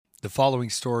The following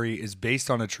story is based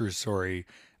on a true story.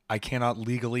 I cannot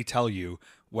legally tell you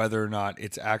whether or not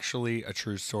it's actually a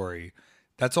true story.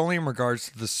 That's only in regards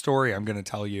to the story I'm going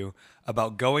to tell you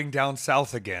about going down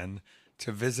south again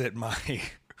to visit my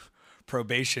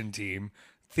probation team,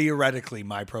 theoretically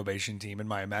my probation team in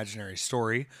my imaginary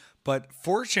story. But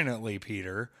fortunately,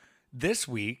 Peter, this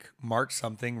week marked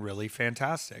something really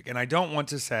fantastic. And I don't want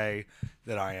to say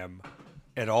that I am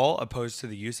at all opposed to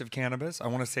the use of cannabis. I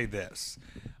want to say this.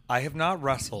 I have not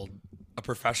wrestled a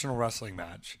professional wrestling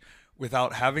match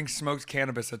without having smoked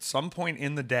cannabis at some point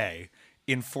in the day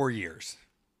in 4 years.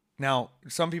 Now,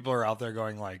 some people are out there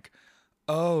going like,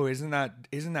 "Oh, isn't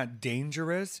that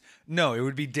dangerous?" No, it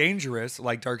would be dangerous,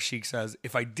 like Dark Sheik says,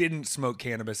 if I didn't smoke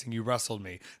cannabis and you wrestled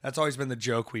me. That's always been the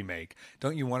joke we make.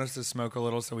 Don't you want us to smoke a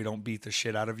little so we don't beat the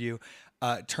shit out of you?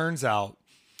 Turns out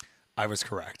I was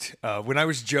correct. When I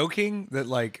was joking that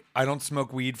like I don't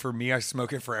smoke weed for me, I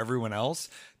smoke it for everyone else.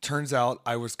 Turns out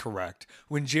I was correct.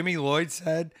 When Jimmy Lloyd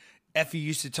said, Effie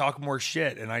used to talk more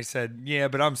shit, and I said, yeah,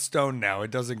 but I'm stoned now.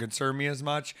 It doesn't concern me as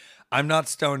much. I'm not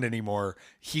stoned anymore.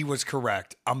 He was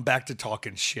correct. I'm back to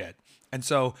talking shit. And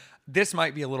so this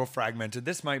might be a little fragmented.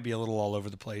 This might be a little all over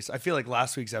the place. I feel like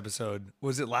last week's episode,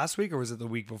 was it last week or was it the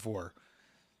week before?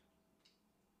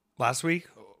 Last week?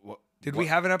 Did we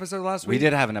have an episode last week? We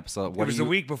did have an episode. It was a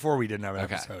week before we didn't have an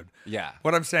episode. Yeah.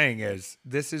 What I'm saying is,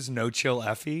 this is No Chill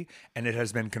Effie, and it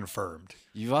has been confirmed.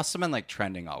 You've also been like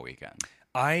trending all weekend.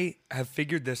 I have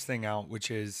figured this thing out,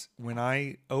 which is when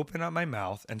I open up my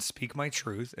mouth and speak my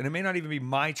truth, and it may not even be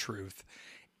my truth,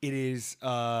 it is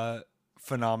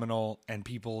phenomenal, and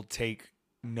people take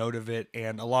note of it.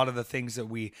 And a lot of the things that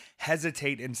we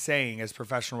hesitate in saying as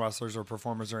professional wrestlers or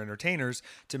performers or entertainers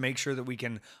to make sure that we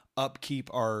can upkeep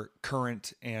our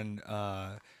current and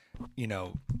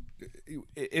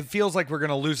it feels like we're going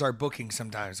to lose our booking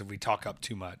sometimes if we talk up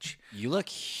too much. You look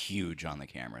huge on the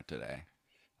camera today.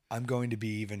 I'm going to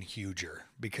be even huger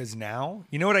because now,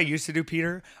 you know what I used to do,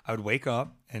 Peter? I would wake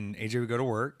up and AJ would go to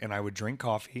work and I would drink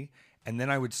coffee and then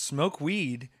I would smoke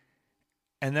weed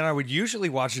and then I would usually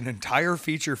watch an entire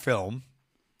feature film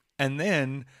and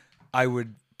then I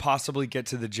would possibly get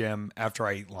to the gym after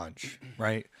I eat lunch,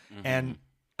 right? Mm-hmm. And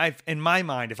in my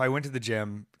mind, if I went to the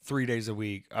gym 3 days a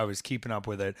week, I was keeping up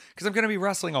with it because I'm going to be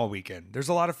wrestling all weekend. There's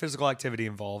a lot of physical activity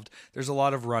involved. There's a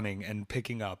lot of running and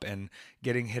picking up and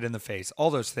getting hit in the face,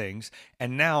 all those things.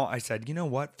 And now I said, you know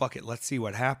what? Fuck it. Let's see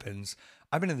what happens.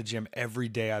 I've been in the gym every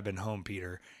day I've been home,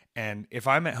 Peter. And if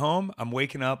I'm at home, I'm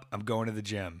waking up, I'm going to the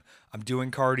gym. I'm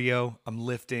doing cardio, I'm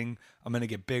lifting, I'm going to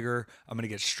get bigger, I'm going to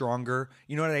get stronger.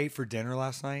 You know what I ate for dinner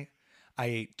last night? I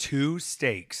ate two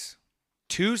steaks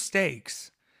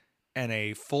and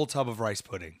a full tub of rice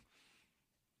pudding.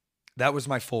 That was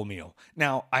my full meal.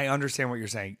 Now, I understand what you're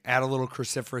saying. Add a little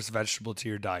cruciferous vegetable to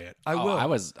your diet. I will.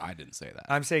 I didn't say that.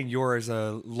 I'm saying you're as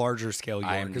a larger scale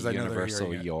I your am because I know they're universal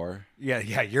hearing it. your.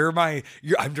 Yeah.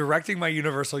 I'm directing my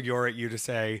universal your at you to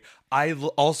say I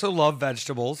also love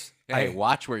vegetables. Hey,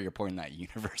 watch where you're pointing that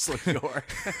universal your.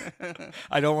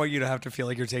 I don't want you to have to feel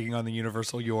like you're taking on the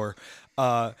universal your.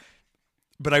 But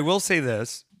I will say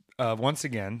this. Once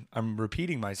again, I'm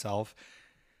repeating myself.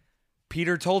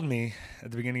 Peter told me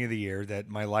at the beginning of the year that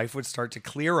my life would start to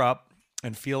clear up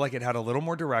and feel like it had a little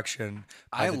more direction.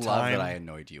 I love that I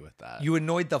annoyed you with that. You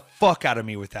annoyed the fuck out of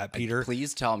me with that, Peter.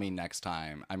 Please tell me next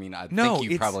time. I mean, I think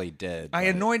you probably did. I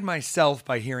annoyed myself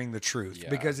by hearing the truth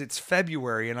because it's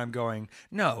February and I'm going,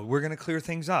 no, we're going to clear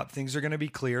things up. Things are going to be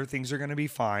clear. Things are going to be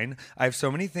fine. I have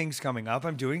so many things coming up.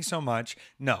 I'm doing so much.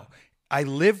 No, I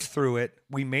lived through it.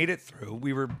 We made it through.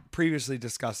 We were previously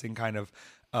discussing kind of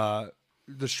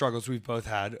the struggles we've both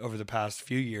had over the past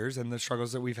few years and the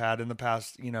struggles that we've had in the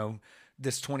past,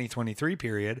 this 2023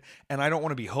 period. And I don't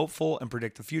want to be hopeful and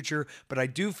predict the future, but I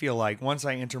do feel like once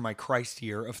I enter my Christ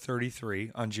year of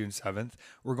 33 on June 7th,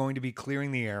 we're going to be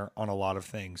clearing the air on a lot of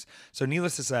things. So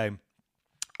needless to say,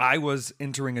 I was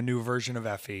entering a new version of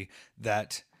Effie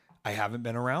that I haven't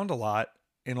been around a lot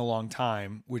in a long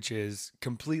time, which is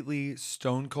completely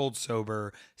stone cold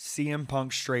sober, CM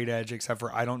Punk straight edge, except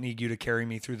for I don't need you to carry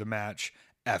me through the match,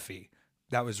 Effie.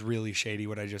 That was really shady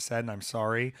what I just said, and I'm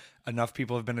sorry. Enough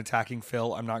people have been attacking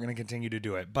Phil. I'm not going to continue to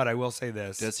do it. But I will say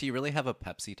this. Does he really have a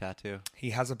Pepsi tattoo? He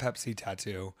has a Pepsi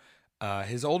tattoo.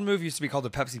 His old move used to be called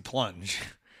the Pepsi Plunge,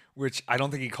 which I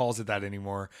don't think he calls it that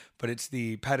anymore, but it's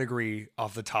the pedigree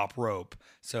off the top rope.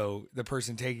 So the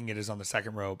person taking it is on the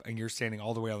second rope and you're standing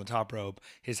all the way on the top rope.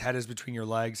 His head is between your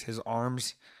legs. His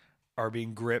arms are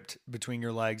being between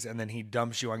your legs, and then he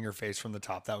dumps you on your face from the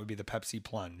top. That would be the Pepsi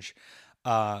Plunge.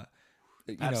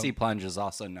 Pepsi Plunge is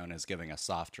also known as giving a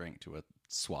soft drink to a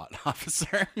SWAT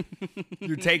officer.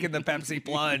 You're taking the Pepsi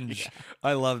plunge. Yeah.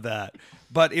 I love that.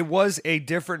 But it was a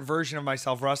different version of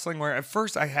myself wrestling where at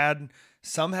first I had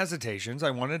some hesitations.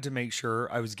 I wanted to make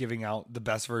sure I was giving out the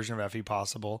best version of Effie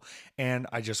possible. And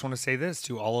I just want to say this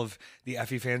to all of the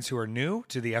Effie fans who are new,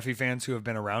 to the Effie fans who have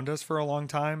been around us for a long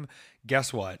time.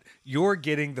 Guess what? You're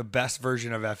getting the best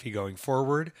version of Effie going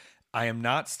forward. I am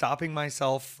not stopping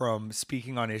myself from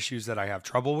speaking on issues that I have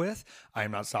trouble with. I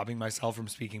am not stopping myself from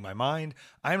speaking my mind.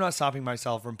 I am not stopping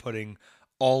myself from putting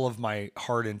all of my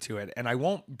heart into it. And I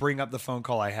won't bring up the phone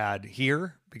call I had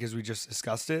here because we just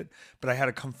discussed it, but I had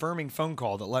a confirming phone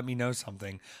call that let me know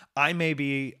something. I may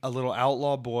be a little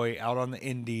outlaw boy out on the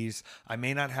indies. I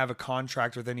may not have a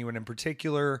contract with anyone in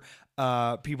particular.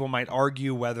 People might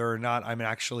argue whether or not I'm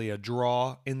actually a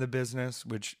draw in the business,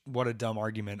 which what a dumb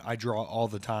argument. I draw all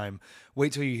the time.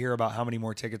 Wait till you hear about how many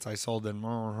more tickets I sold than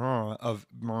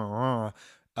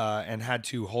and had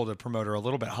to hold a promoter a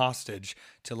little bit hostage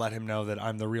to let him know that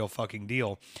I'm the real fucking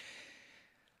deal.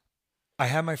 I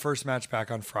had my first match back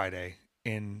on Friday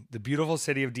in the beautiful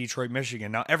city of Detroit,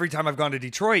 Michigan. Now, every time I've gone to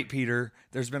Detroit, Peter,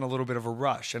 there's been a little bit of a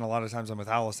rush. And a lot of times I'm with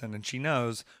Allison and she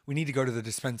knows we need to go to the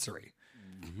dispensary.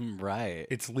 Right.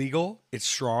 It's legal, it's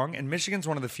strong, and Michigan's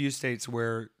one of the few states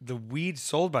where the weed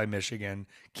sold by Michigan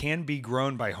can be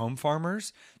grown by home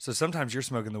farmers. So sometimes you're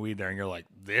smoking the weed there and you're like,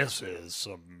 this is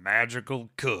some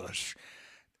magical kush.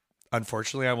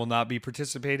 Unfortunately, I will not be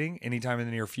participating anytime in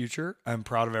the near future. I'm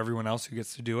proud of everyone else who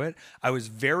gets to do it. I was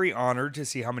very honored to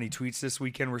see how many tweets this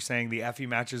weekend were saying the Effie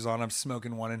match is on. I'm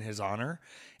smoking one in his honor.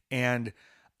 And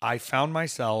I found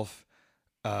myself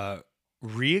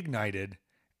reignited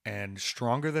and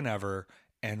stronger than ever,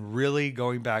 and really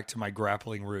going back to my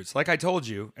grappling roots. Like I told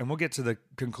you, and we'll get to the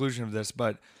conclusion of this,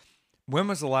 but when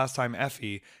was the last time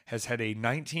Effie has had a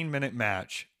 19-minute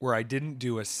match where I didn't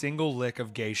do a single lick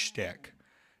of gay shtick?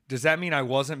 Does that mean I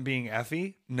wasn't being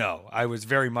Effie? No, I was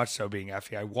very much so being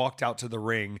Effie. I walked out to the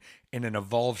ring in an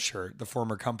Evolve shirt, the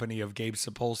former company of Gabe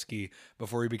Sapolsky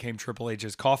before he became Triple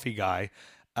H's coffee guy.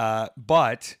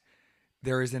 But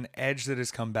there is an edge that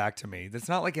has come back to me. That's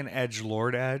not like an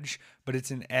edgelord edge, but it's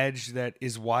an edge that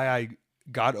is why I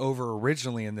got over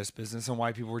originally in this business and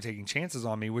why people were taking chances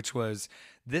on me, which was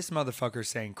this motherfucker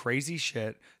saying crazy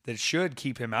shit that should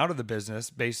keep him out of the business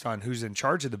based on who's in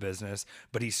charge of the business,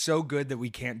 but he's so good that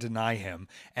we can't deny him.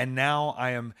 And now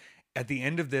I am at the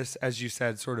end of this, as you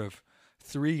said, sort of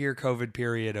 3-year COVID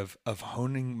period of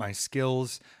honing my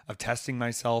skills, of testing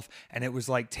myself. And it was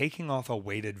like taking off a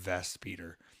weighted vest,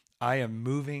 Peter. I am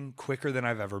moving quicker than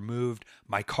I've ever moved.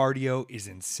 My cardio is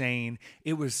insane.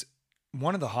 It was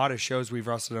one of the hottest shows we've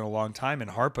wrestled in a long time in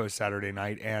Harpo Saturday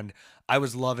night, and I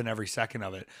was loving every second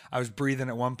of it. I was breathing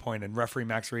at one point, and referee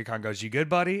Max Recon goes, "You good,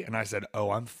 buddy?" And I said, "Oh,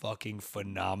 I'm fucking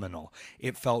phenomenal."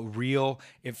 It felt real.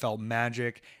 It felt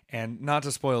magic. And not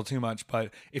to spoil too much,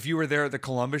 but if you were there at the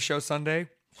Columbus show Sunday,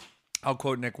 I'll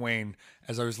quote Nick Wayne.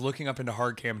 As I was looking up into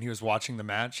hard cam and he was watching the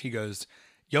match, he goes,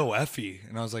 "Yo, Effie."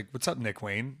 And I was like, "What's up, Nick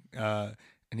Wayne?" And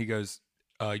he goes,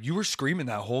 "You were screaming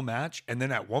that whole match. And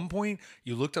then at one point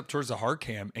you looked up towards the hard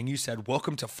cam and you said,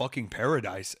 'Welcome to fucking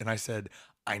paradise.'" And I said,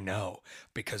 "I know,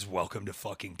 because welcome to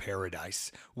fucking paradise.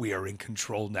 We are in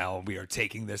control now and we are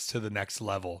taking this to the next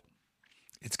level."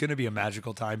 It's going to be a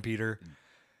magical time, Peter.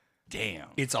 Damn.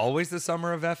 It's always the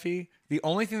summer of Effie. The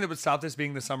only thing that would stop this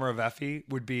being the summer of Effie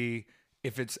would be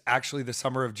if it's actually the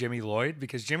summer of Jimmy Lloyd,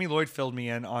 because Jimmy Lloyd filled me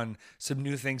in on some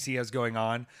new things he has going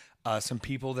on, some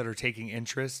people that are taking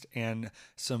interest, and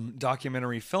some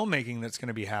documentary filmmaking that's going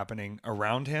to be happening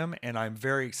around him. And I'm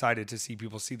very excited to see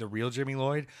people see the real Jimmy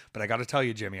Lloyd. But I got to tell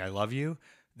you, Jimmy, I love you.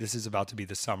 This is about to be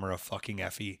the summer of fucking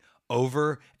Effie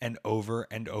over and over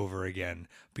and over again,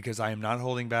 because I am not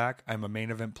holding back. I'm a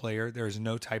main event player. There is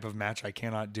no type of match I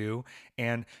cannot do.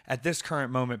 And at this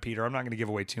current moment, Peter, I'm not going to give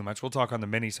away too much. We'll talk on the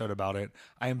mini-sode about it.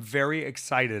 I am very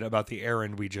excited about the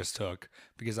errand we just took,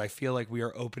 because I feel like we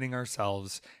are opening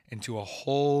ourselves into a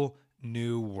whole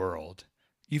new world.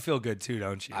 You feel good too,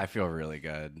 don't you? I feel really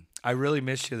good. I really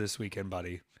missed you this weekend,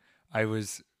 buddy. I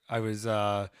was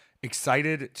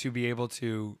excited to be able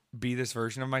to be this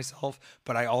version of myself,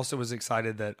 but I also was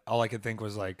excited that all I could think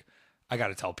was like, I got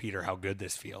to tell Peter how good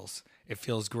this feels. It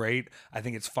feels great. I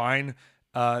think it's fine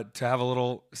to have a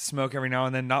little smoke every now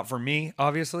and then. Not for me,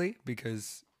 obviously,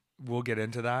 because we'll get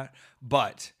into that.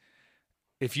 But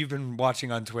if you've been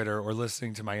watching on Twitter or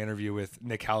listening to my interview with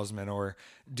Nick Hausman or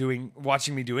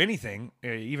watching me do anything,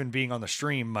 even being on the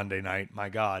stream Monday night, my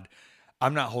God,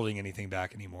 I'm not holding anything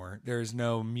back anymore. There is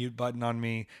no mute button on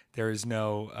me. There is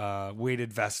no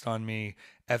weighted vest on me.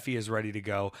 Effie is ready to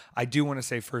go. I do want to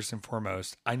say first and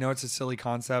foremost, I know it's a silly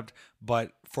concept,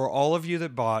 but for all of you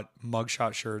that bought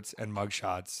mugshot shirts and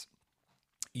mugshots,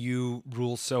 you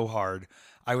rule so hard.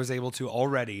 I was able to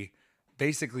already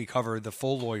basically cover the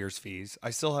full lawyer's fees. I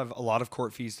still have a lot of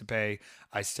court fees to pay.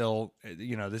 I still,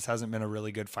 this hasn't been a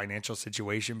really good financial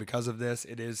situation because of this.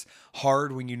 It is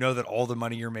hard when you know that all the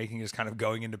money you're making is kind of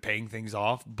going into paying things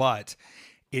off, but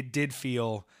it did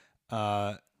feel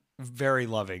very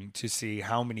loving to see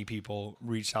how many people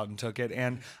reached out and took it.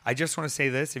 And I just want to say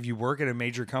this, if you work at a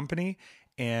major company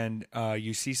and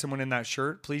you see someone in that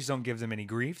shirt, please don't give them any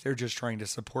grief. They're just trying to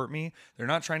support me. They're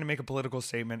not trying to make a political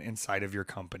statement inside of your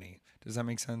company. Does that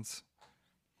make sense?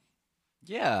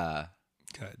 Yeah.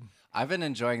 Good. I've been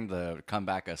enjoying the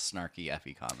comeback of snarky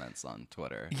Effie comments on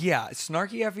Twitter. Yeah,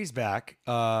 snarky Effie's back.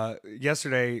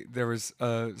 Yesterday there was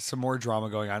some more drama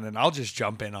going on, and I'll just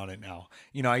jump in on it now.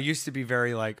 I used to be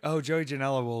very like, oh, Joey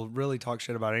Janela will really talk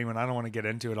shit about anyone. I don't want to get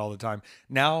into it all the time.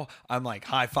 Now I'm like,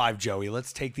 high five, Joey.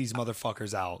 Let's take these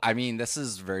motherfuckers out. I mean, this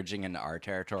is verging into our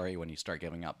territory when you start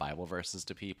giving out Bible verses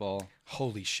to people.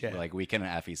 Holy shit. Like, Weekend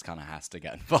at Effie's kind of has to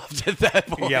get involved at that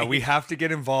point. Yeah, we have to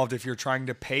get involved if you're trying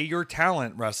to pay your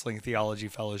talent, Wrestling Theology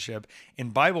Fellowship,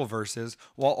 in Bible verses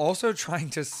while also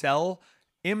trying to sell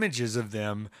images of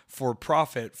them for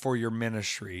profit for your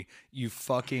ministry. You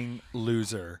fucking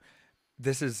loser.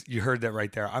 You heard that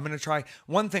right there. I'm going to try.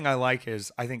 One thing I like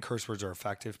is I think curse words are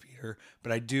effective, Peter,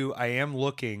 but I am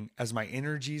looking as my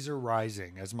energies are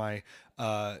rising, as my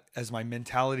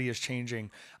mentality is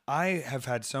changing. I have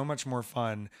had so much more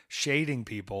fun shading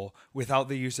people without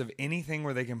the use of anything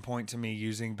where they can point to me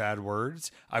using bad words.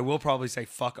 I will probably say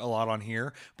fuck a lot on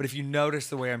here, but if you notice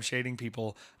the way I'm shading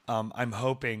people, I'm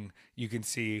hoping you can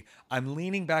see I'm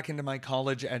leaning back into my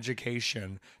college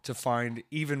education to find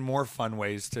even more fun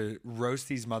ways to roast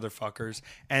these motherfuckers.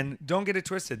 And don't get it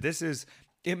twisted.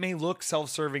 It may look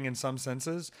self-serving in some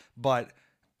senses, but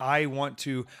I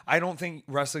don't think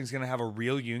wrestling's going to have a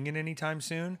real union anytime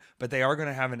soon, but they are going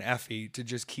to have an Effie to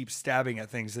just keep stabbing at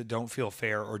things that don't feel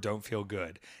fair or don't feel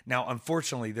good. Now,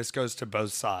 unfortunately, this goes to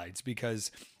both sides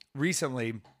because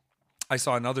recently I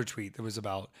saw another tweet that was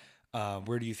about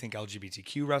where do you think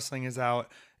LGBTQ wrestling is at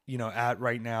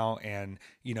right now? And,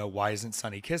 why isn't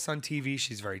Sunny Kiss on TV?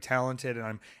 She's very talented. And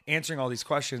I'm answering all these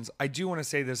questions. I do want to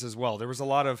say this as well. There was a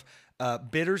lot of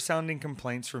bitter sounding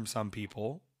complaints from some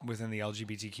people within the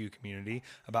LGBTQ community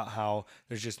about how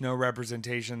there's just no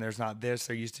representation. There's not this.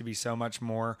 There used to be so much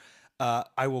more.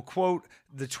 I will quote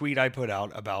the tweet I put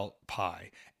out about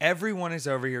pie. Everyone is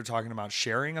over here talking about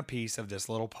sharing a piece of this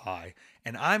little pie,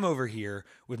 and I'm over here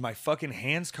with my fucking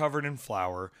hands covered in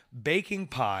flour, baking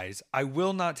pies. I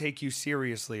will not take you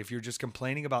seriously if you're just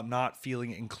complaining about not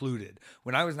feeling included.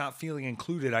 When I was not feeling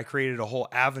included, I created a whole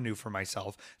avenue for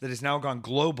myself that has now gone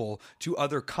global to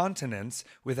other continents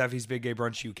with Effie's Big Gay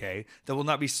Brunch UK that will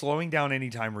not be slowing down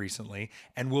anytime recently,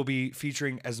 and will be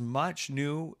featuring as much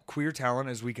new queer talent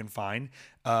as we can find,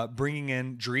 bringing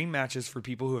in dream matches for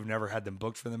people who have never had them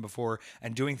booked for them before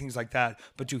and doing things like that.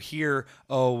 But to hear,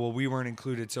 oh, well, we weren't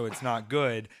included, so it's not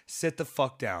good. Sit the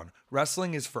fuck down.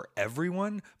 Wrestling is for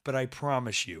everyone, but I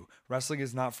promise you, wrestling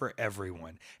is not for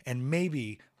everyone. And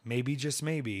maybe, just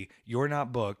maybe, you're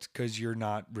not booked because you're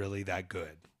not really that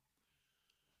good.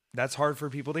 That's hard for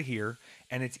people to hear,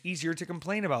 and it's easier to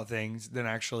complain about things than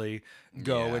actually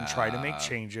go and try to make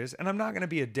changes. And I'm not going to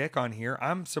be a dick on here.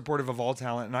 I'm supportive of all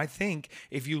talent, and I think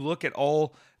if you look at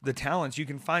all the talents, you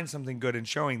can find something good in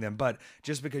showing them. But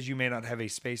just because you may not have a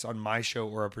space on my show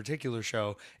or a particular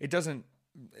show, it doesn't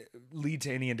lead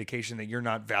to any indication that you're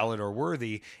not valid or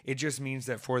worthy. It just means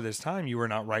that for this time, you were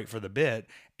not right for the bit.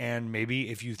 And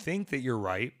maybe if you think that you're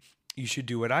right, you should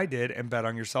do what I did and bet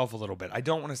on yourself a little bit. I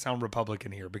don't want to sound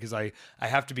Republican here because I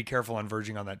have to be careful on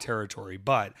verging on that territory,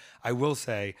 but I will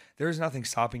say there's nothing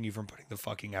stopping you from putting the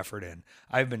fucking effort in.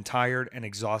 I've been tired and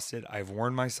exhausted. I've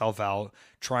worn myself out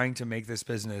trying to make this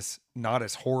business not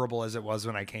as horrible as it was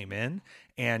when I came in.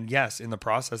 And yes, in the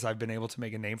process, I've been able to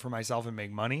make a name for myself and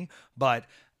make money, but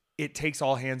it takes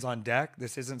all hands on deck.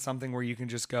 This isn't something where you can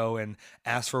just go and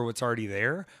ask for what's already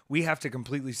there. We have to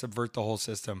completely subvert the whole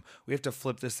system. We have to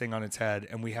flip this thing on its head,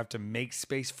 and we have to make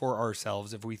space for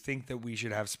ourselves if we think that we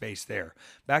should have space there.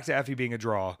 Back to Effie being a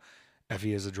draw.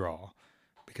 Effie is a draw.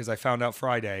 Because I found out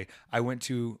Friday, I went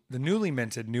to the newly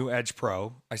minted New Edge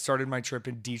Pro. I started my trip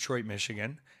in Detroit,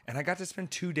 Michigan, and I got to spend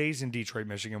 2 days in Detroit,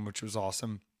 Michigan, which was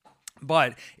awesome.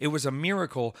 But it was a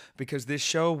miracle because this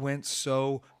show went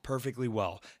so perfectly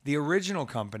well. The original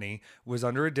company was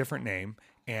under a different name,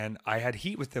 and I had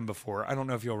heat with them before. I don't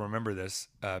know if you'll remember this,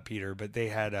 Peter, but they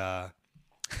had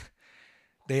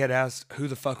asked who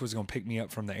the fuck was going to pick me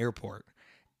up from the airport.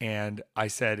 And I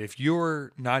said, if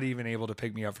you're not even able to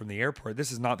pick me up from the airport,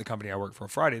 this is not the company I work for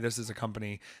Friday. This is a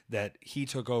company that he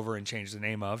took over and changed the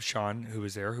name of. Sean, who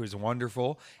was there, who was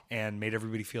wonderful and made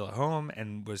everybody feel at home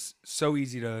and was so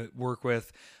easy to work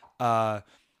with.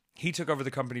 He took over the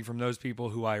company from those people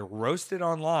who I roasted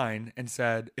online and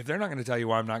said, if they're not going to tell you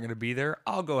why I'm not going to be there,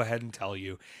 I'll go ahead and tell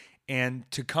you. And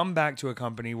to come back to a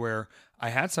company where I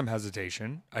had some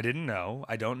hesitation, I didn't know,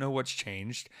 I don't know what's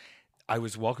changed. I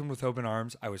was welcomed with open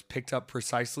arms. I was picked up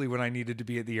precisely when I needed to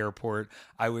be at the airport.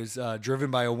 I was driven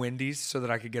by a Wendy's so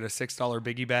that I could get a $6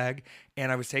 biggie bag.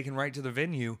 And I was taken right to the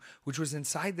venue, which was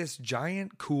inside this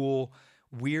giant, cool,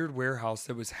 weird warehouse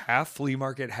that was half flea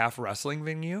market, half wrestling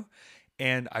venue.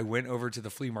 And I went over to the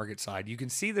flea market side. You can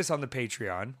see this on the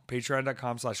Patreon,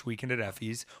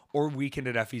 patreon.com/weekendateffies or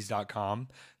weekendateffies.com.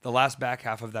 The last back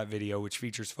half of that video, which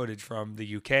features footage from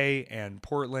the UK and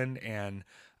Portland and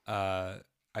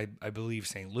I believe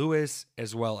St. Louis,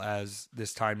 as well as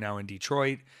this time now in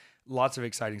Detroit. Lots of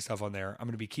exciting stuff on there. I'm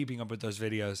going to be keeping up with those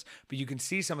videos, but you can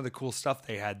see some of the cool stuff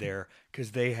they had there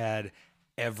because they had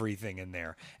everything in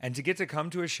there. And to get to come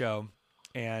to a show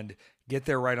and get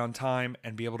there right on time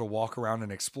and be able to walk around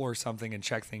and explore something and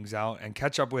check things out and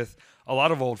catch up with a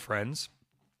lot of old friends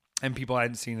and people I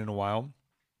hadn't seen in a while.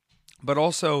 But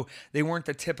also, they weren't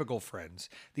the typical friends.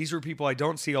 These were people I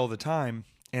don't see all the time.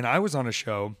 And I was on a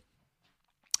show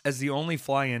as the only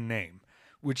fly-in name,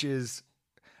 which is,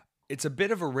 it's a bit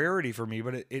of a rarity for me,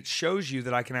 but it shows you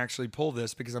that I can actually pull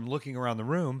this because I'm looking around the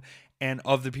room, and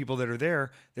of the people that are there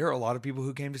are a lot of people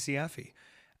who came to see Effie.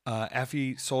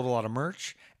 Effie sold a lot of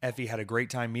merch. Effie had a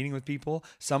great time meeting with people.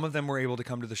 Some of them were able to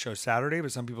come to the show Saturday,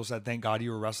 but some people said, thank God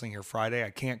you were wrestling here Friday. I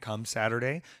can't come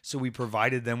Saturday. So we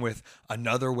provided them with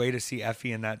another way to see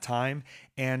Effie in that time.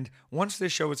 And once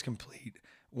this show was complete,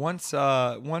 once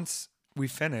we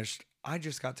finished, I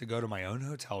just got to go to my own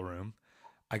hotel room.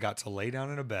 I got to lay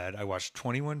down in a bed. I watched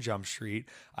 21 Jump Street.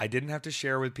 I didn't have to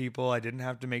share with people. I didn't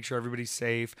have to make sure everybody's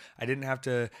safe. I didn't have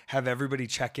to have everybody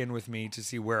check in with me to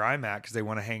see where I'm at because they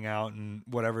want to hang out and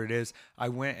whatever it is. I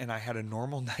went and I had a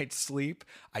normal night's sleep.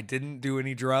 I didn't do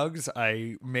any drugs.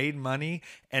 I made money.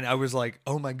 And I was like,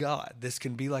 oh my God, this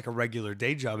can be like a regular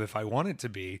day job if I want it to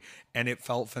be. And it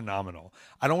felt phenomenal.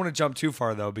 I don't want to jump too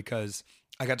far though, because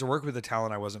I got to work with a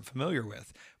talent I wasn't familiar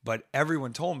with. But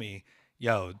everyone told me,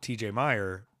 yo, TJ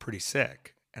Meyer, pretty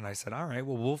sick. And I said, all right,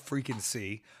 well, we'll freaking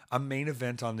see. I'm main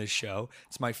event on this show.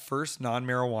 It's my first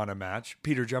non-marijuana match.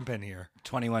 Peter, jump in here.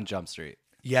 21 Jump Street.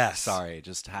 Yes. Sorry,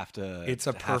 just have to. It's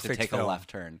a perfect take film. a left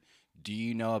turn. Do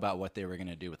you know about what they were going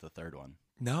to do with the third one?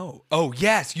 No. Oh,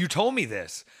 yes. You told me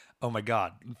this. Oh, my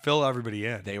God. Fill everybody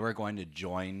in. They were going to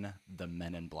join the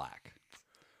Men in Black.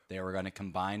 They were going to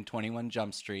combine 21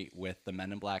 Jump Street with the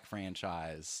Men in Black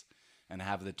franchise and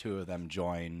have the two of them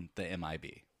join the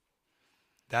MIB.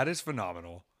 That is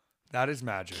phenomenal. That is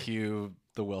magic. Cue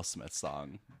the Will Smith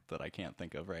song that I can't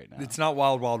think of right now. It's not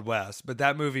Wild Wild West, but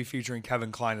that movie featuring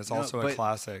Kevin Kline is also a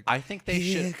classic. I think they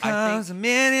Here should. comes a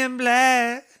Men in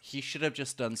Black. He should have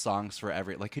just done songs for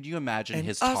every. Like, could you imagine And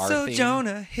his Tar also theme?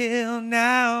 Jonah Hill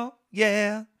now.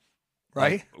 Yeah.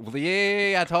 Right? Like,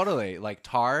 yeah, totally. Like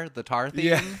the Tar theme,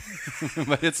 Yeah.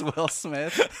 but it's Will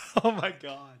Smith. Oh my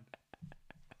God.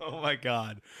 Oh my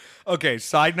God. Okay,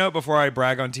 side note before I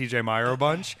brag on TJ Meyer a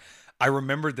bunch, I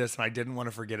remembered this and I didn't want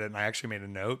to forget it, and I actually made a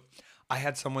note. I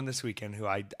had someone this weekend who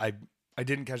I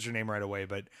didn't catch their name right away,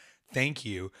 but thank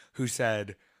you, who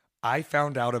said, I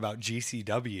found out about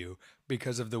GCW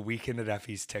because of the Weekend at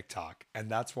Effie's TikTok, and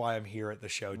that's why I'm here at the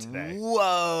show today.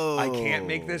 Whoa. I can't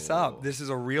make this up. This is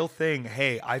a real thing.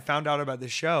 Hey, I found out about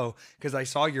this show because I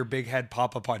saw your big head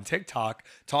pop up on TikTok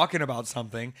talking about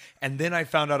something. And then I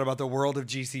found out about the world of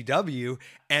GCW.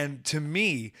 And to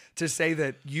me, to say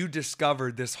that you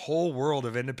discovered this whole world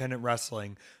of independent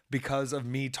wrestling because of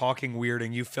me talking weird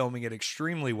and you filming it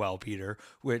extremely well, Peter,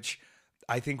 which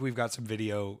I think we've got some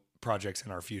video projects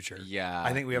in our future. Yeah.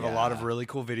 I think we have a lot of really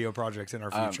cool video projects in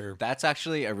our future. That's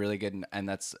actually a really good, and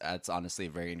that's honestly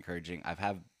very encouraging.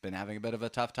 Been having a bit of a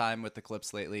tough time with the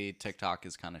clips lately. TikTok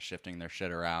is kind of shifting their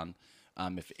shit around.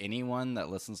 If anyone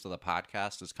that listens to the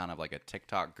podcast is kind of like a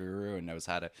TikTok guru and knows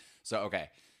how to,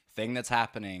 thing that's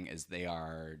happening is they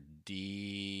are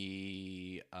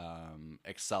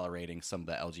accelerating some of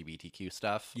the LGBTQ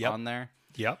stuff on there.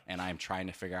 Yep. And I'm trying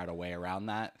to figure out a way around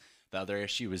that. The other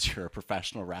issue is you're a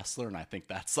professional wrestler, and I think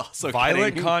that's also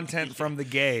violent content from the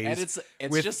gays. And it's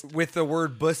with, just with the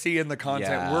word "bussy" in the content.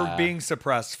 Yeah. We're being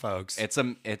suppressed, folks. It's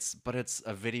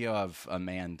a video of a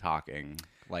man talking.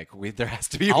 Like there has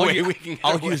to be a way we can.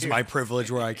 I'll use my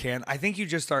privilege where I can. I think you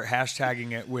just start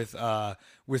hashtagging it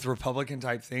with Republican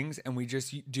type things, and we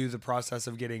just do the process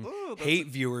of getting hate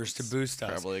viewers to boost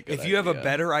us. If you have a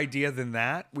better idea than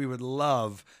that, we would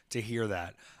love to hear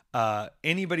that.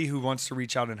 Anybody who wants to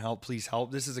reach out and help, please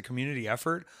help. This is a community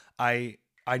effort. I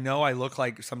know I look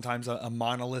like sometimes a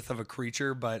monolith of a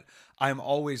creature, but I'm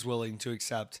always willing to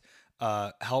accept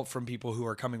help from people who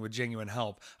are coming with genuine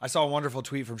help. I saw a wonderful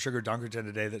tweet from Sugar Dunkerton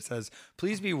today that says,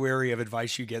 please be wary of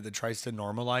advice you get that tries to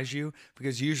normalize you,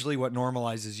 because usually what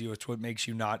normalizes you is what makes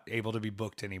you not able to be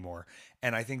booked anymore.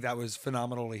 And I think that was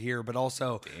phenomenal to hear, but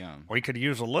also we could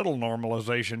use a little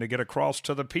normalization to get across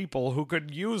to the people who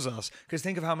could use us. Because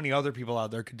think of how many other people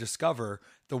out there could discover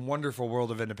the wonderful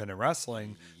world of independent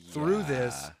wrestling through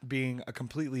this being a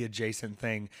completely adjacent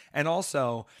thing. And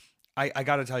also, I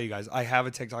got to tell you guys, I have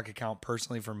a TikTok account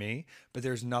personally for me, but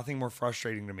there's nothing more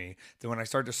frustrating to me than when I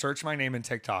start to search my name in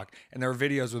TikTok and there are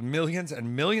videos with millions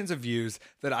and millions of views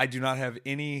that I do not have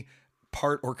any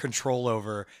part or control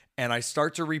over. And I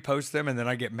start to repost them and then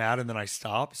I get mad and then I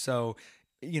stop. So,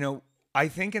 I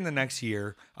think in the next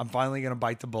year, I'm finally going to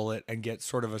bite the bullet and get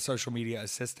sort of a social media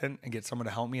assistant and get someone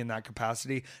to help me in that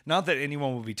capacity. Not that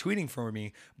anyone will be tweeting for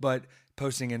me, but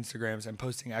posting Instagrams and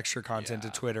posting extra content to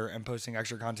Twitter and posting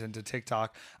extra content to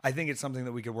TikTok. I think it's something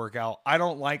that we could work out. I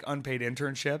don't like unpaid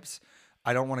internships.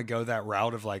 I don't want to go that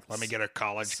route of like, let me get a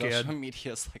college kid. Social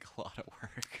media is like a lot of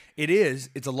work. It is.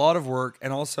 It's a lot of work.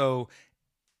 And also,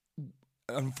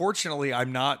 unfortunately,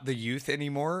 I'm not the youth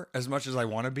anymore as much as I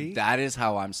want to be. That is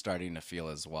how I'm starting to feel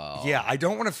as well. Yeah, I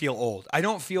don't want to feel old. I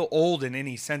don't feel old in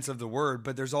any sense of the word,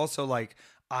 but there's also like,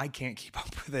 I can't keep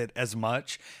up with it as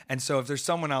much. And so if there's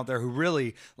someone out there who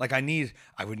really like, I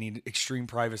would need extreme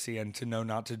privacy and to know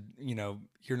not to,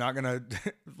 you're not going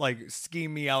to like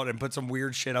scheme me out and put some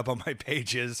weird shit up on my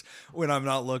pages when I'm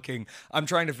not looking. I'm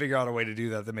trying to figure out a way to do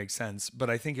that makes sense. But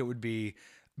I think it would be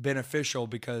beneficial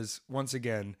because once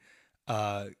again,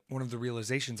 one of the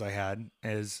realizations I had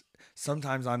is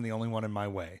sometimes I'm the only one in my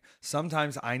way.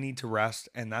 Sometimes I need to rest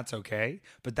and that's okay.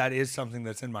 But that is something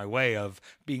that's in my way of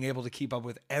being able to keep up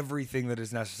with everything that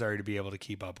is necessary to be able to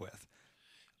keep up with.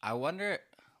 I wonder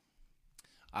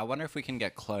if we can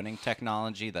get cloning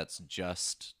technology that's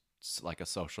just like a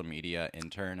social media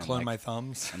intern. Clone and my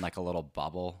thumbs. And like a little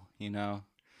bubble,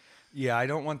 Yeah, I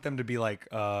don't want them to be like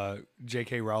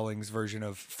J.K. Rowling's version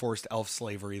of forced elf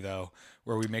slavery, though,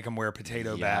 where we make them wear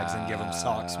potato bags and give them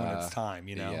socks when it's time,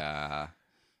 Yeah.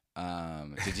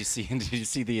 Did you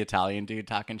see the Italian dude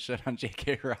talking shit on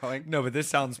J.K. Rowling? No, but this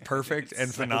sounds perfect and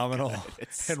so phenomenal.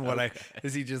 Good.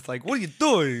 Is he just like, what are you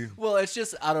doing? Well, it's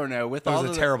just I don't know. With all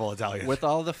a terrible Italian. With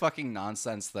all the fucking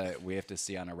nonsense that we have to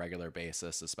see on a regular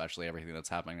basis, especially everything that's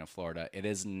happening in Florida, it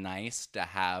is nice to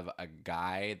have a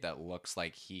guy that looks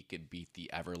like he could beat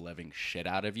the ever living shit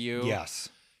out of you. Yes.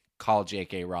 Call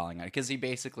J.K. Rowling because he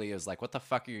basically is like, "What the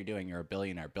fuck are you doing? You're a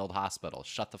billionaire. Build hospitals.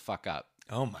 Shut the fuck up."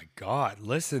 Oh my God!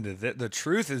 Listen to that. The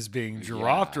truth is being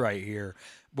dropped right here.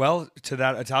 Well, to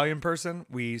that Italian person,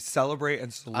 we celebrate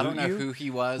and salute you. I don't know who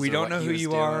he was. We don't know who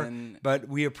you are, doing. but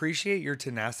we appreciate your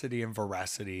tenacity and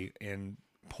veracity in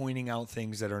pointing out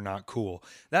things that are not cool.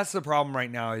 That's the problem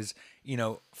right now is,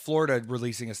 Florida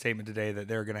releasing a statement today that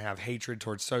they're going to have hatred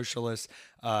towards socialists,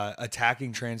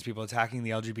 attacking trans people, attacking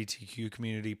the LGBTQ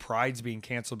community, prides being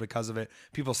canceled because of it,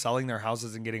 people selling their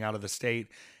houses and getting out of the state.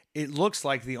 It looks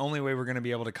like the only way we're going to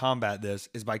be able to combat this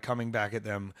is by coming back at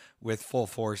them with full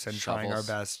force and trying our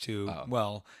best to,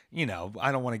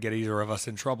 I don't want to get either of us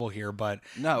in trouble here, but...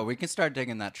 No, we can start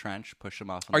digging that trench, push them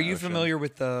off. Are you familiar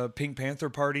with the Pink Panther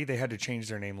Party? They had to change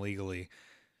their name legally.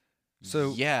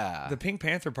 So yeah, the Pink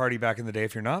Panther Party back in the day,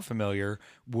 if you're not familiar,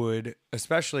 would,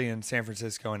 especially in San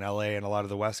Francisco and LA and a lot of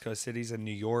the West Coast cities and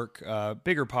New York,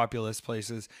 bigger populous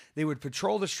places, they would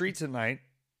patrol the streets at night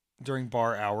during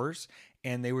bar hours,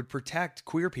 and they would protect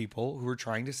queer people who were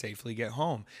trying to safely get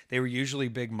home. They were usually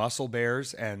big muscle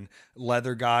bears and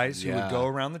leather guys who would go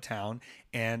around the town,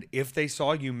 and if they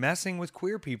saw you messing with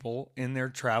queer people in their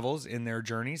travels, in their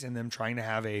journeys, and them trying to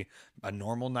have a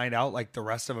normal night out like the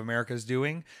rest of America's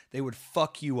doing, they would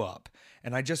fuck you up.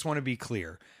 And I just want to be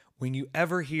clear. When you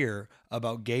ever hear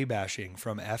about gay bashing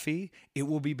from Effie, it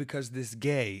will be because this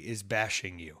gay is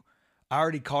bashing you. I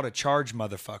already caught a charge,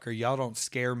 motherfucker. Y'all don't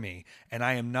scare me. And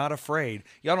I am not afraid.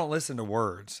 Y'all don't listen to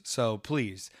words. So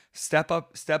please, step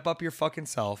up your fucking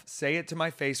self. Say it to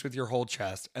my face with your whole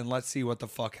chest. And let's see what the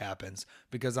fuck happens.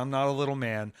 Because I'm not a little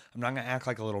man. I'm not going to act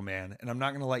like a little man. And I'm not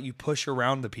going to let you push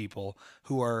around the people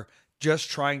who are just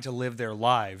trying to live their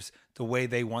lives the way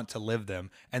they want to live them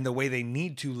and the way they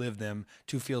need to live them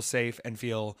to feel safe and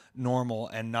feel normal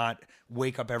and not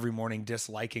wake up every morning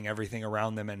disliking everything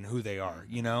around them and who they are.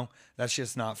 You know, that's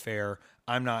just not fair.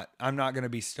 I'm not going to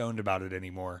be stoned about it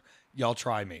anymore. Y'all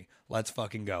try me. Let's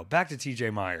fucking go. Back to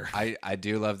TJ Meyer. I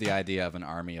do love the idea of an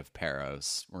army of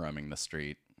Paros roaming the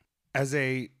street. As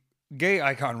a gay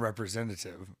icon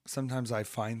representative, sometimes I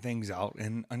find things out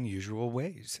in unusual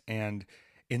ways. And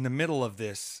in the middle of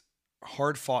this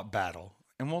hard fought battle,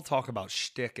 and we'll talk about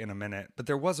shtick in a minute, but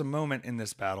there was a moment in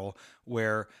this battle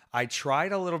where I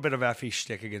tried a little bit of Effie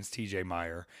shtick against TJ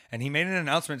Meyer, and he made an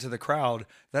announcement to the crowd,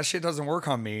 that shit doesn't work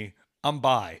on me, I'm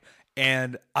bi.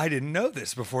 And I didn't know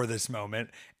this before this moment,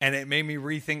 and it made me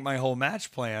rethink my whole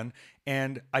match plan.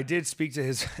 And I did speak to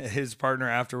his partner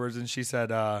afterwards, and she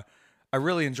said, I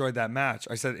really enjoyed that match.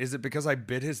 I said, is it because I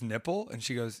bit his nipple? And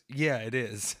she goes, yeah, it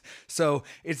is. So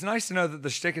it's nice to know that the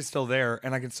shtick is still there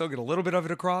and I can still get a little bit of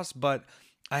it across, but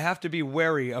I have to be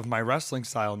wary of my wrestling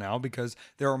style now because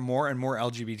there are more and more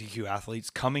LGBTQ athletes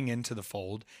coming into the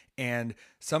fold, and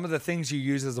some of the things you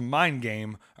use as a mind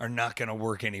game are not going to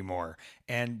work anymore.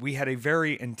 And we had a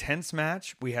very intense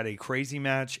match. We had a crazy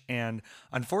match, and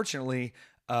unfortunately,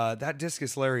 that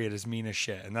discus lariat is mean as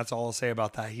shit, and that's all I'll say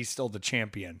about that. He's still the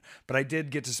champion. But I did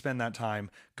get to spend that time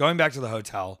going back to the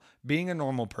hotel, being a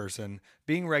normal person,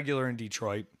 being regular in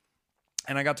Detroit,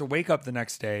 and I got to wake up the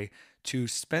next day to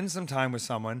spend some time with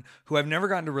someone who I've never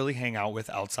gotten to really hang out with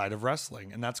outside of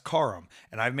wrestling, and that's Karam.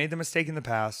 And I've made the mistake in the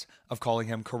past of calling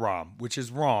him Karam, which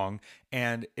is wrong,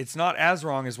 and it's not as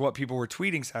wrong as what people were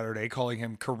tweeting Saturday, calling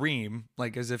him Kareem,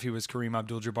 like as if he was Kareem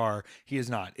Abdul-Jabbar. He is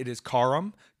not. It is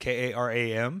Karam,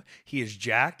 Karam. He is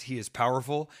jacked. He is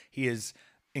powerful. He is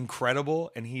incredible,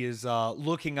 and he is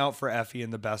looking out for Effie in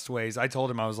the best ways. I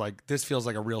told him, I was like, this feels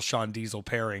like a real Shawn Diesel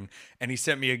pairing, and he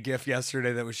sent me a gif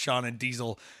yesterday that was Shawn and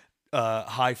Diesel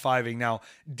high-fiving. Now,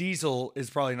 Diesel is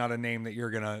probably not a name that you're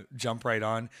gonna jump right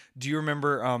on. Do you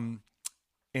remember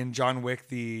in John Wick,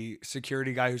 the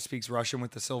security guy who speaks Russian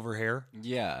with the silver hair?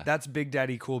 Yeah. That's Big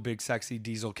Daddy Cool Big Sexy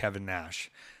Diesel Kevin Nash.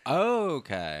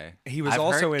 Okay. He was I've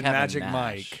also heard in Kevin Magic Nash.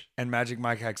 Mike and Magic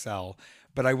Mike XL.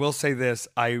 But I will say this,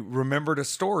 I remembered a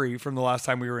story from the last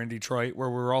time we were in Detroit where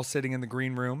we were all sitting in the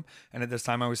green room, and at this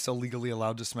time I was still legally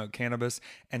allowed to smoke cannabis,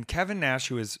 and Kevin Nash,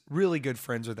 who is really good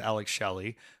friends with Alex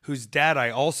Shelley, whose dad I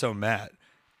also met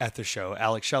at the show,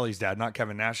 Alex Shelley's dad, not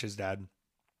Kevin Nash's dad,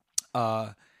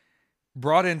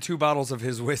 brought in 2 bottles of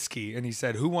his whiskey, and he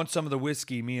said, who wants some of the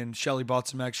whiskey? Me and Shelley bought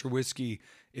some extra whiskey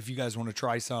if you guys want to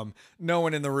try some. No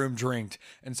one in the room drinked.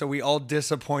 And so we all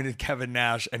disappointed Kevin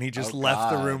Nash, and he just left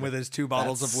the room with his 2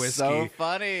 bottles of whiskey. So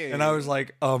funny. And I was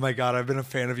like, oh my God, I've been a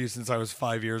fan of you since I was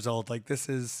 5 years old. Like, this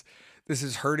is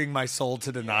hurting my soul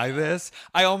to deny this.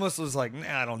 I almost was like,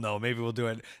 nah, I don't know. Maybe we'll do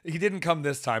it. He didn't come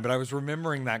this time, but I was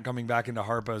remembering that coming back into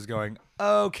Harpo's going,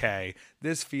 okay,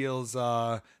 this feels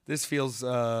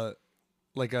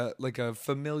like a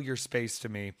familiar space to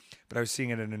me, but I was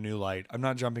seeing it in a new light. I'm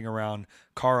not jumping around.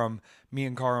 Me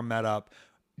and Karam met up.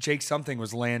 Jake Something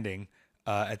was landing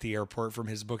at the airport from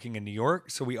his booking in New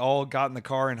York, so we all got in the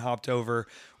car and hopped over.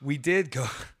 We did go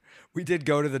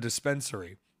to the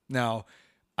dispensary. Now,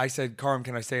 I said, Karam,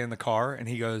 can I stay in the car? And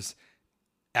he goes,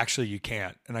 actually, you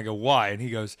can't. And I go, why? And he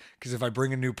goes, because if I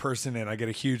bring a new person in, I get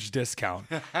a huge discount.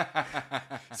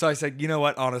 So I said, you know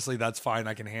what? Honestly, that's fine.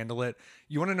 I can handle it.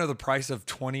 You want to know the price of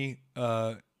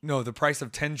the price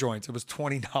of 10 joints? It was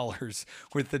 $20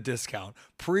 with the discount.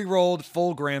 Pre-rolled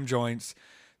full gram joints,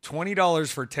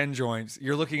 $20 for 10 joints.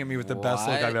 You're looking at me with the best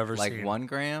look I've ever seen. Like 1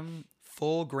 gram?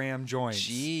 Full gram joints.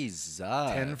 Jesus.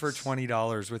 10 for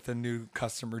 $20 with the new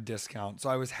customer discount. So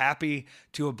I was happy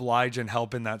to oblige and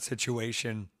help in that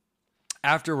situation.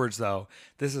 Afterwards, though,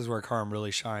 this is where Karam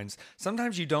really shines.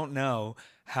 Sometimes you don't know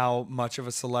how much of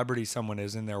a celebrity someone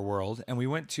is in their world. And we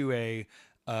went to a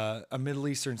Middle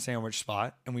Eastern sandwich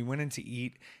spot, and we went in to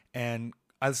eat, and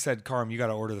I said, Karam, you got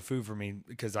to order the food for me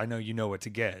because I know you know what to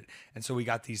get. And so we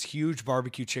got these huge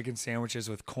barbecue chicken sandwiches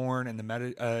with corn and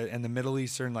the Middle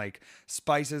Eastern like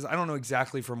spices. I don't know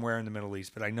exactly from where in the Middle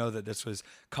East, but I know that this was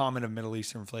common of Middle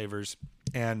Eastern flavors.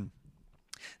 And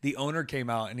the owner came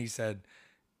out and he said,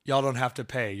 y'all don't have to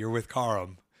pay. You're with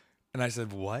Karam. And I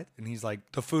said, what? And he's like,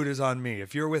 the food is on me.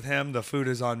 If you're with him, the food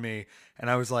is on me. And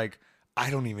I was like, I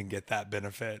don't even get that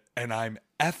benefit, and I'm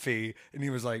Effie. And he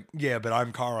was like, yeah, but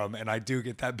I'm Karam, and I do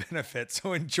get that benefit.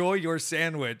 So enjoy your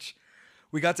sandwich.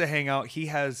 We got to hang out. He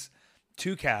has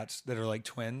 2 cats that are like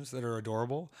twins that are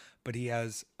adorable, but he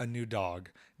has a new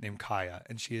dog named Kaya,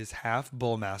 and she is half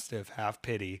bull mastiff, half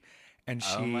pitty. And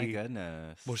Oh my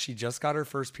goodness. Well, she just got her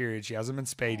first period. She hasn't been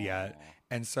spayed yet.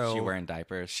 And so She wearing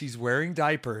diapers. she's wearing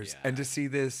diapers, Yeah. and to see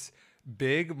this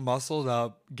big muscled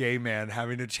up gay man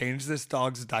having to change this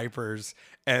dog's diapers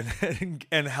and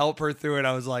help her through it,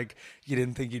 I was like, you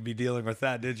didn't think you'd be dealing with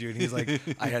that, did you? And he's like,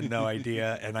 I had no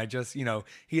idea. And I just,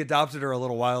 he adopted her a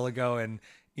little while ago, and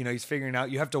he's figuring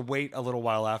out you have to wait a little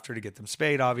while after to get them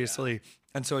spayed, obviously.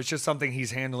 And so it's just something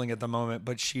he's handling at the moment.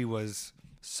 But she was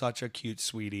such a cute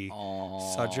sweetie,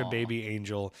 such a baby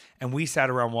angel. And we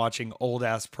sat around watching old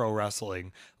ass pro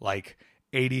wrestling, like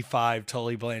 85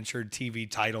 Tully Blanchard TV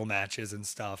title matches and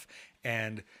stuff.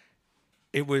 And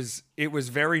it was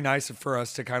very nice for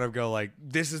us to kind of go like,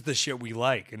 this is the shit we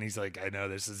like. And he's like, I know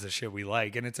this is the shit we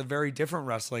like. And it's a very different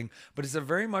wrestling, but it's a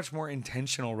very much more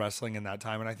intentional wrestling in that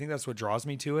time. And I think that's what draws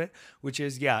me to it, which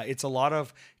is, it's a lot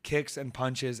of kicks and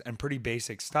punches and pretty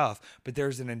basic stuff, but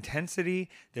there's an intensity,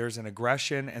 there's an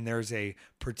aggression, and there's a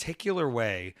particular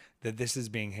way that this is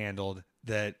being handled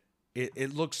that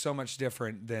it looks so much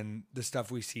different than the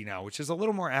stuff we see now, which is a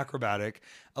little more acrobatic,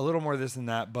 a little more this and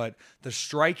that. But the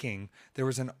striking, there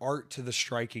was an art to the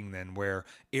striking then where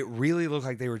it really looked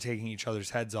like they were taking each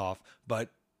other's heads off, but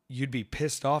you'd be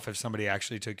pissed off if somebody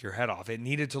actually took your head off. It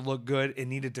needed to look good. It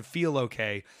needed to feel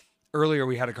okay. Earlier,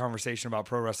 we had a conversation about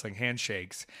pro wrestling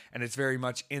handshakes, and it's very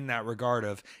much in that regard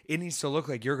of it needs to look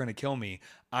like you're going to kill me.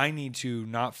 I need to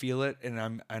not feel it,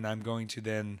 and I'm going to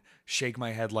then shake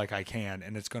my head like I can,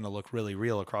 and it's going to look really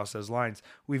real across those lines.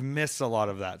 We've missed a lot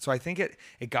of that, so I think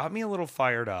it got me a little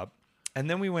fired up. And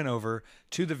then we went over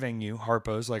to the venue,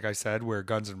 Harpo's, like I said, where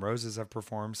Guns N' Roses have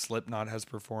performed, Slipknot has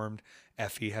performed,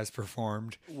 Effie has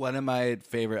performed. One of my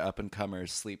favorite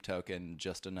up-and-comers, Sleep Token,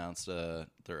 just announced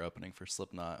their opening for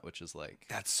Slipknot, which is like...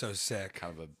 That's so sick.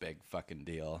 Kind of a big fucking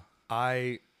deal.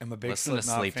 I am a big Listen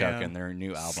Slipknot to Sleep fan. Token, their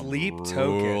new album Sleep rules.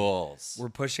 Token. We're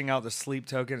pushing out the Sleep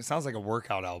Token. It sounds like a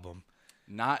workout album.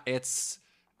 It's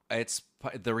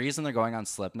the reason they're going on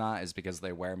Slipknot is because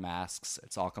they wear masks.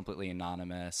 It's all completely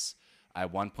anonymous.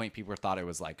 At one point, people thought it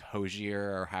was like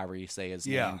Hosier or however you say his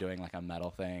name doing like a metal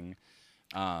thing.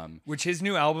 Which his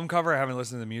new album cover, I haven't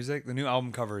listened to the music. The new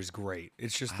album cover is great.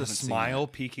 It's just the smile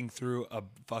peeking through a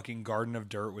fucking garden of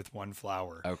dirt with one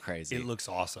flower. Oh, crazy. It looks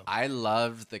awesome. I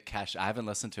love the Kesha. I haven't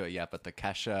listened to it yet, but the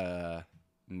Kesha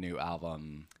new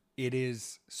album. It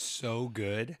is so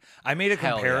good. I made a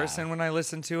comparison when I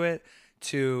listened to it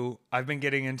to, I've been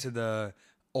getting into the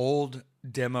old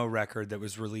demo record that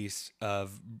was released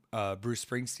of Bruce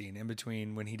Springsteen in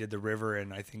between when he did The River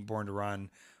and I think Born to Run.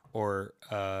 Or,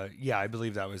 I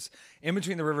believe that was in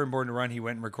between The River and Born to Run. He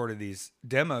went and recorded these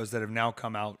demos that have now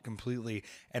come out completely.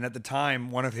 And at the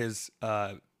time, one of his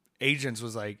agents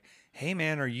was like, hey,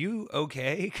 man, are you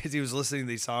okay? Because he was listening to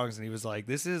these songs and he was like,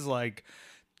 this is like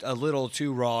a little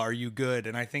too raw. Are you good?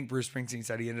 And I think Bruce Springsteen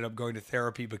said he ended up going to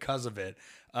therapy because of it.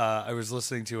 I was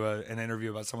listening to an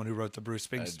interview about someone who wrote the Bruce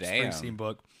Springsteen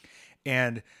book.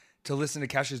 And to listen to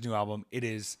Kesha's new album, it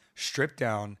is stripped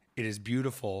down, it is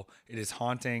beautiful, it is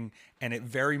haunting, and it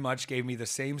very much gave me the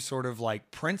same sort of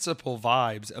like principal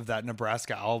vibes of that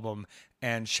Nebraska album.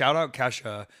 And shout out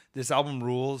Kesha, this album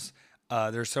rules.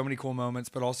 There's so many cool moments,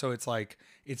 but also it's like,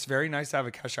 it's very nice to have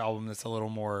a Kesha album that's a little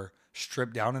more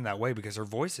stripped down in that way because her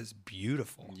voice is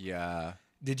beautiful. Yeah.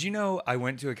 Did you know I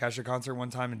went to a Kesha concert one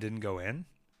time and didn't go in?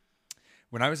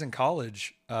 When I was in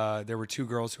college, there were two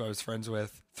girls who I was friends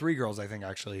with, three girls, I think,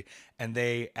 actually, and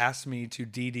they asked me to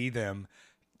DD them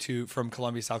from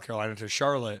Columbia, South Carolina to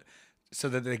Charlotte so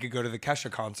that they could go to the Kesha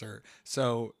concert.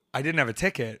 So I didn't have a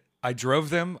ticket. I drove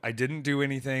them. I didn't do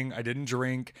anything. I didn't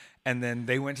drink. And then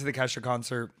they went to the Kesha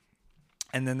concert.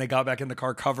 And then they got back in the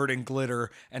car covered in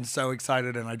glitter and so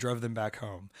excited, and I drove them back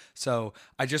home. So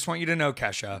I just want you to know,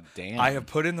 Kesha, I have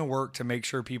put in the work to make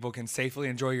sure people can safely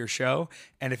enjoy your show.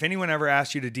 And if anyone ever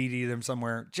asks you to DD them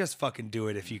somewhere, just fucking do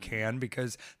it if you can,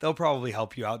 because they'll probably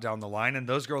help you out down the line. And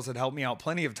those girls had helped me out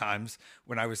plenty of times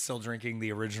when I was still drinking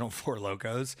the original Four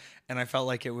Locos. And I felt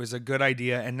like it was a good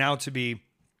idea. And now to be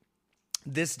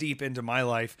this deep into my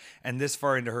life and this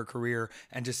far into her career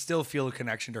and to still feel a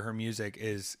connection to her music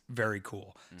is very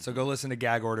cool. So go listen to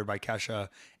Gag Order by Kesha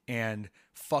and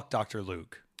fuck Dr.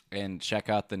 Luke. And check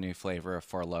out the new flavor of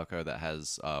Four Loko that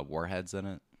has warheads in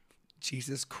it.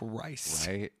 Jesus Christ.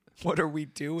 Right? What are we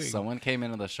doing? Someone came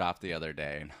into the shop the other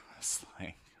day and I was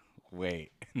like,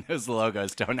 wait, those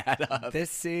logos don't add up.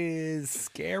 This is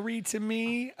scary to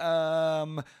me.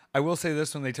 I will say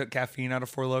this, when they took caffeine out of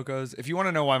Four Locos, if you want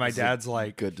to know why my dad's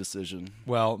like... Good decision.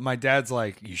 Well, my dad's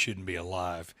like, you shouldn't be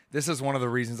alive. This is one of the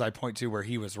reasons I point to where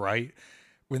he was right.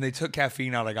 When they took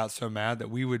caffeine out, I got so mad that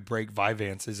we would break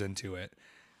Vyvances into it.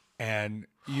 And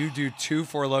you do 2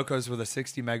 Four Locos with a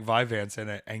 60 meg Vyvance in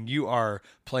it, and you are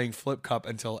playing Flip Cup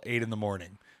until 8 in the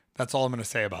morning. That's all I'm going to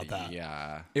say about that.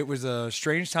 Yeah. It was a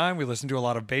strange time. We listened to a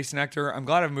lot of Bass Nectar. I'm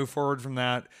glad I've moved forward from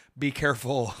that. Be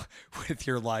careful with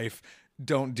your life.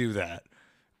 Don't do that.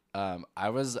 I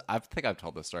think I've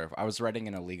told this story. I was renting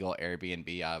an illegal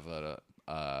Airbnb out of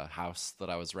a house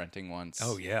that I was renting once.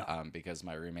 Oh, yeah. Because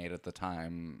my roommate at the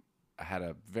time had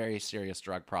a very serious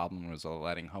drug problem and was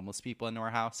letting homeless people into our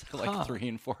house at like 3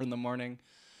 and 4 in the morning.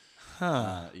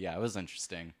 Yeah, it was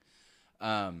interesting.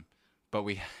 But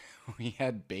we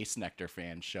had Bass Nectar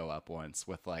fans show up once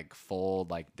with like full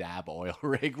like dab oil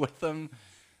rig with them,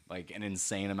 like an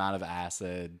insane amount of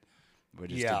acid. We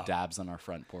just did dabs on our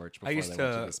front porch before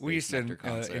we used to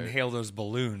inhale those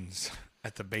balloons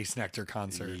at the Bass Nectar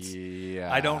concerts.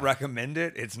 Yeah. I don't recommend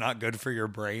it. It's not good for your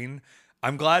brain.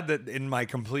 I'm glad that in my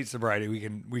complete sobriety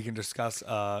we can discuss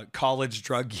college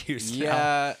drug use.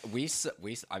 Yeah,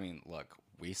 I mean, look,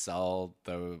 we sell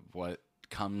what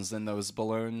comes in those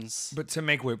balloons. But to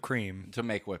make whipped cream.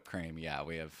 Yeah,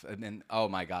 we have. And then, oh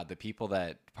my God, the people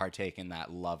that partake in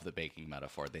that love the baking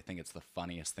metaphor. They think it's the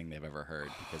funniest thing they've ever heard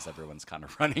because everyone's kind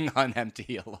of running on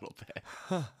empty a little bit.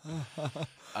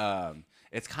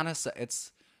 It's kind of,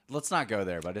 let's not go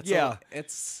there, but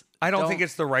it's, I don't think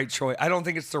it's the right choice. I don't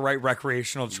think it's the right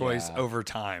recreational choice Yeah. over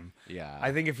time. Yeah.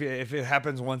 I think if it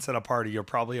happens once at a party, you're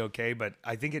probably okay, but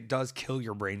I think it does kill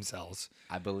your brain cells.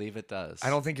 I believe it does. I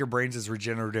don't think your brain's as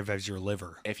regenerative as your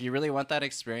liver. If you really want that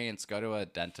experience, go to a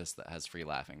dentist that has free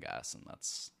laughing gas, and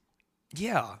that's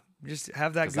Yeah, just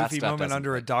have that 'Cause that goofy stuff moment doesn't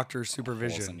under a put doctor's holes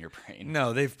supervision. in your brain.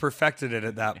 No, they've perfected it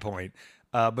at that point.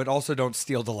 But also don't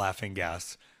steal the laughing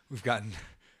gas. We've gotten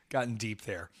deep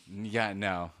there. Yeah,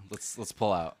 no. Let's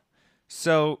pull out.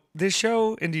 So this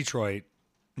show in Detroit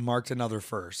marked another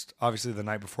first. Obviously, the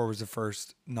night before was the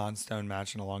first non-stone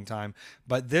match in a long time.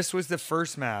 But this was the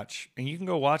first match, and you can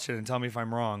go watch it and tell me if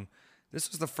I'm wrong. This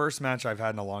was the first match I've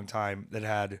had in a long time that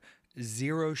had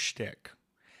zero shtick.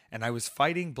 And I was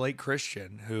fighting Blake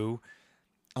Christian, who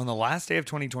on the last day of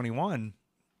 2021,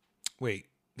 the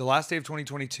last day of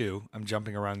 2022, I'm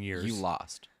jumping around years. You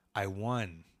lost, I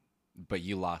won. but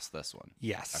you lost this one.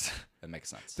 Yes. Okay, that makes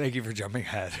sense. Thank you for jumping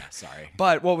ahead. Yeah, sorry.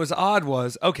 But what was odd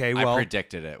was, okay, well, I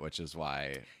predicted it, which is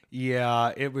why.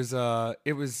 yeah, it was,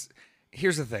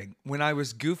 here's the thing. When I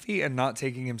was goofy and not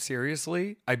taking him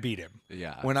seriously, I beat him.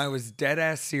 Yeah. When I was dead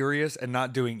ass serious and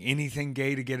not doing anything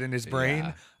gay to get in his brain,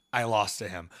 Yeah. I lost to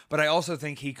him. But I also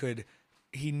think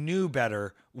he knew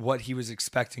better what he was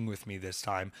expecting with me this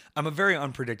time. I'm a very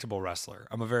unpredictable wrestler.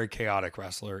 I'm a very chaotic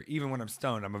wrestler. Even when I'm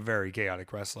stoned, I'm a very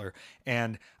chaotic wrestler.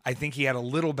 And I think he had a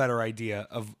little better idea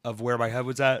of where my head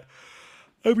was at.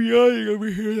 I'm yawning over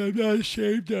here and I'm not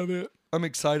ashamed of it. I'm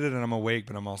excited and I'm awake,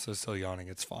 but I'm also still yawning.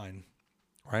 It's fine.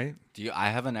 Right? I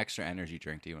have an extra energy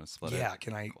drink. Do you want to split it? Yeah.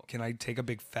 Can I take a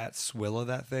big fat swill of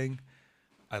that thing?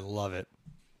 I love it.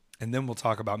 And then we'll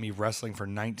talk about me wrestling for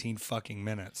 19 fucking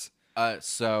minutes.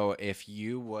 So if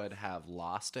you would have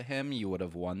lost to him, you would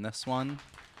have won this one.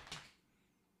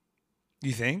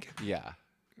 You think? Yeah.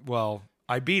 Well,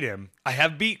 I beat him. I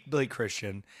have beat Blake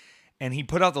Christian, and he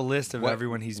put out the list of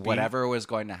everyone he's beat. Whatever was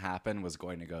going to happen was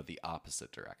going to go the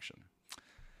opposite direction.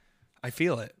 I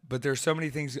feel it, but there's so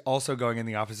many things also going in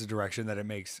the opposite direction that it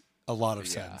makes a lot of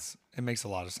sense. It makes a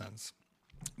lot of sense.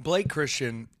 Blake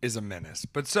Christian is a menace,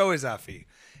 but so is Effie.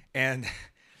 And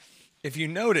if you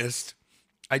noticed,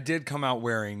 I did come out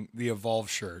wearing the Evolve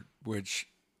shirt, which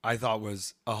I thought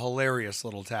was a hilarious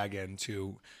little tag in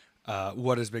to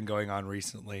what has been going on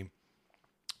recently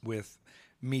with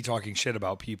me talking shit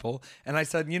about people. And I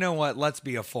said, you know what? Let's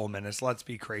be a full menace. Let's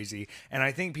be crazy. And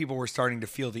I think people were starting to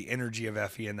feel the energy of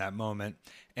Effie in that moment.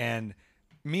 And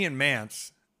me and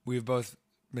Mance, we've both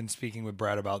been speaking with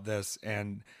Brad about this,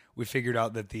 and we figured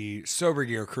out that the Sober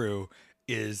Gear crew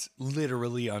is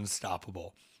literally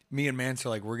unstoppable. Me and Mance are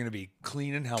like, we're going to be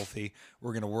clean and healthy.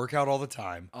 We're going to work out all the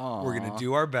time. Aww. We're going to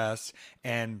do our best.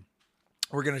 And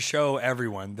we're going to show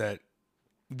everyone that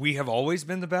we have always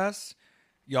been the best.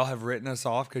 Y'all have written us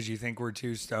off because you think we're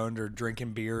too stoned or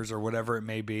drinking beers or whatever it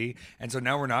may be. And so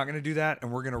now we're not going to do that.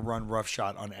 And we're going to run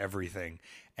roughshod on everything.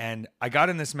 And I got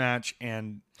in this match,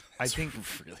 and I think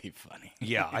really funny.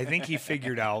 Yeah, I think he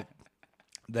figured out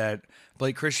that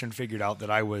Blake Christian figured out that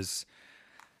I was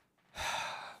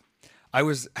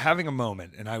having a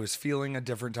moment and I was feeling a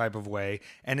different type of way.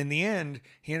 And in the end,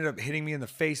 he ended up hitting me in the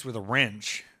face with a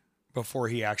wrench before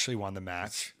he actually won the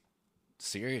match.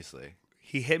 Seriously?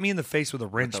 He hit me in the face with a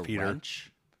wrench, With a Peter.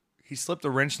 wrench? He slipped a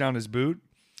wrench down his boot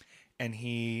and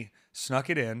he snuck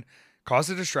it in, caused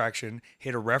a distraction,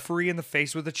 hit a referee in the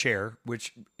face with a chair,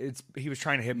 which he was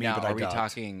trying to hit me, Now, but I are we ducked.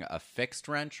 talking a fixed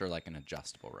wrench or like an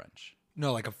adjustable wrench?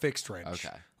 No, like a fixed wrench.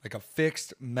 Okay. Like a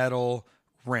fixed metal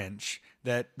wrench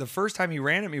that the first time he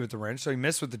ran at me with the wrench, so he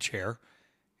missed with the chair.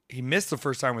 He missed the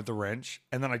first time with the wrench,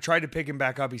 and then I tried to pick him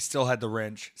back up. He still had the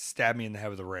wrench, stabbed me in the head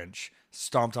with the wrench,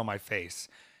 stomped on my face.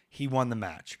 He won the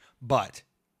match. But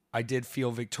I did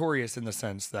feel victorious in the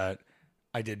sense that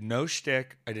I did no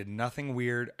shtick, I did nothing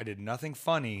weird, I did nothing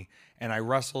funny, and I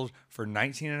wrestled for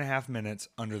 19 and a half minutes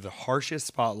under the harshest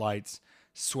spotlights,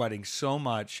 sweating so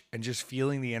much and just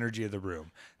feeling the energy of the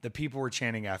room. The people were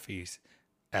chanting Effies.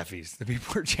 Effies. The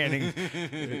people were chanting.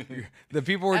 The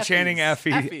people were chanting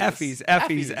Effies.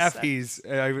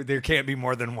 Effies. There can't be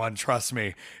more than one. Trust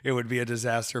me, it would be a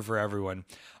disaster for everyone.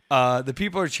 The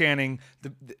people are chanting.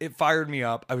 It fired me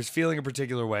up. I was feeling a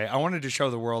particular way. I wanted to show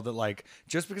the world that, like,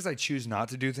 just because I choose not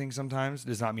to do things sometimes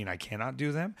does not mean I cannot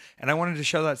do them. And I wanted to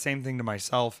show that same thing to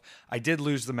myself. I did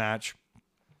lose the match,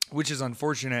 which is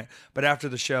unfortunate. But after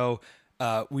the show,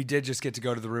 we did just get to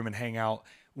go to the room and hang out.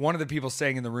 One of the people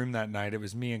staying in the room that night, it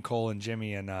was me and Cole and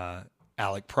Jimmy and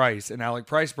Alec Price. And Alec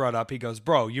Price brought up, he goes,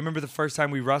 bro, you remember the first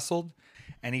time we wrestled?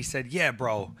 And he said, yeah,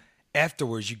 bro.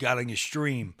 Afterwards, you got on your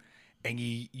stream and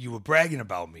you were bragging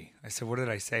about me. I said, what did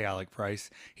I say, Alec Price?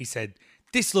 He said,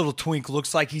 this little twink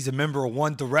looks like he's a member of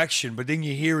One Direction, but then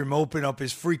you hear him open up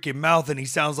his freaking mouth and he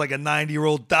sounds like a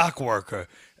 90-year-old dock worker.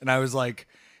 And I was like,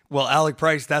 well, Alec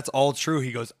Price, that's all true.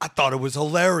 He goes, I thought it was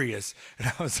hilarious.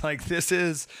 And I was like, this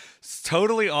is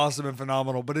totally awesome and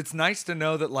phenomenal. But it's nice to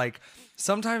know that, like,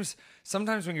 sometimes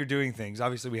when you're doing things,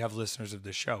 obviously we have listeners of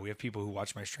this show. We have people who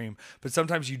watch my stream. But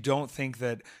sometimes you don't think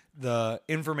that the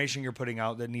information you're putting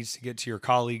out that needs to get to your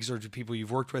colleagues or to people you've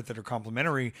worked with that are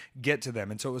complimentary get to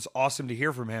them. And so it was awesome to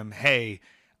hear from him, hey,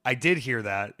 I did hear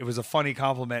that. It was a funny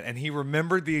compliment, and he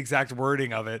remembered the exact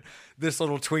wording of it. This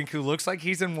little twink who looks like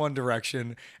he's in One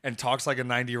Direction and talks like a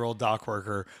 90-year-old dock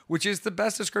worker, which is the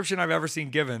best description I've ever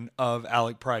seen given of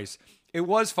Alec Price. It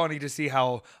was funny to see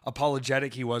how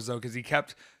apologetic he was, though, because he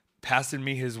kept passing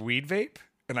me his weed vape,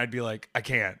 and I'd be like, I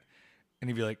can't. And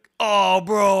he'd be like, oh,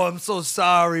 bro, I'm so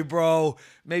sorry, bro.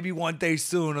 Maybe one day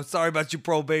soon. I'm sorry about your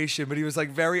probation. But he was like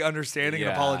very understanding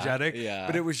and apologetic. Yeah.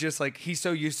 But it was just like, he's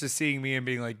so used to seeing me and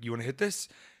being like, you want to hit this?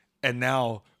 And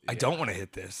now I don't want to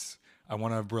hit this. I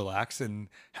want to relax and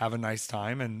have a nice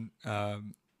time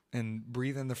and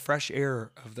breathe in the fresh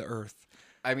air of the earth.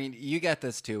 I mean, you get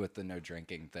this too with the no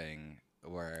drinking thing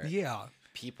where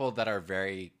people that are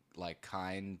very like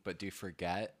kind but do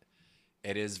forget.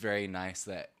 It is very nice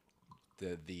that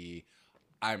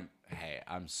I'm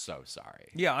so sorry.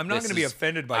 Yeah, I'm not going to be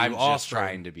offended by you. I'm just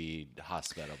trying to be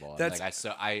hospitable. And I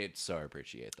so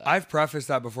appreciate that. I've prefaced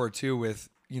that before too with,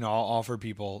 I'll offer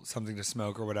people something to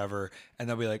smoke or whatever, and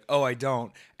they'll be like, "Oh, I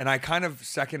don't." And I kind of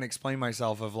second explain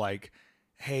myself of like,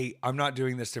 "Hey, I'm not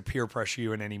doing this to peer pressure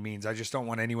you in any means. I just don't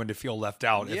want anyone to feel left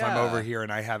out if I'm over here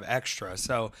and I have extra."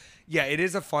 So, yeah, it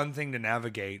is a fun thing to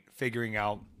navigate, figuring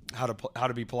out how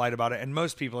to be polite about it, and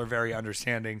most people are very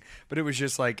understanding, but it was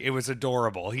just like, it was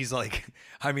adorable. He's like,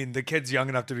 I mean, the kid's young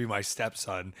enough to be my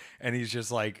stepson, and he's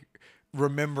just like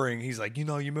remembering, he's like, you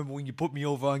remember when you put me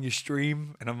over on your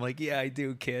stream? And I'm like, yeah, I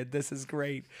do, kid, this is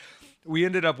great. We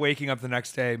ended up waking up the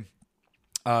next day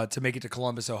to make it to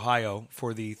Columbus, Ohio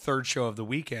for the third show of the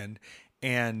weekend,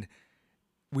 and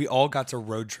we all got to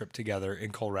road trip together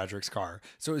in Cole Radrick's car.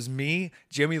 So it was me,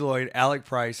 Jimmy Lloyd, Alec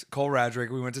Price, Cole Radrick.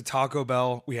 We went to Taco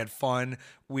Bell. We had fun.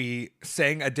 We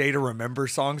sang A Day to Remember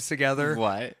songs together.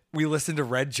 What? We listened to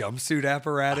Red Jumpsuit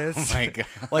Apparatus. Oh my God.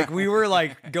 Like, we were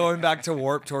like going back to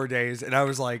Warped Tour days. And I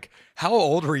was like, how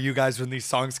old were you guys when these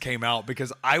songs came out?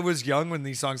 Because I was young when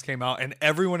these songs came out. And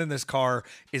everyone in this car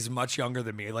is much younger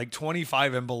than me, like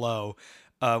 25 and below.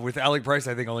 With Alec Price,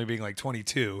 I think only being like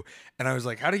 22. And I was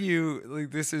like, how do you,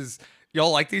 like, y'all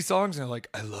like these songs? And they're like,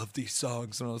 I love these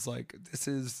songs. And I was like, this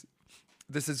is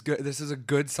good. This is a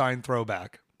good sign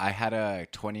throwback. I had a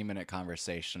 20-minute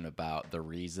conversation about The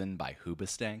Reason by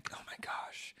Hoobastank. Oh my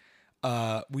gosh.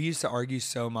 We used to argue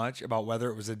so much about whether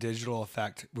it was a digital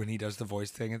effect when he does the voice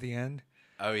thing at the end.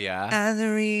 Oh yeah. And the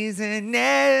reason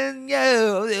yeah,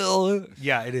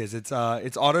 it is. It's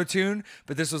auto-tune,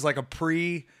 but this was like a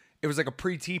pre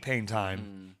T-Pain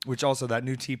time, which also that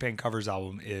new T-Pain covers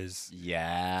album is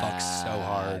fucks so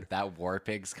hard. That War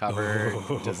Pigs cover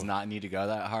does not need to go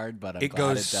that hard, but I'm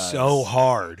glad it does. So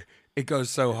hard. It goes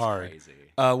so hard. Crazy.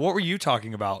 What were you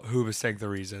talking about? Who was saying The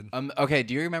Reason? Okay,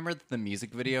 do you remember the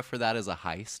music video for that is a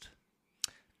heist?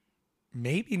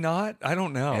 Maybe not. I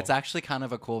don't know. It's actually kind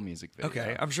of a cool music video.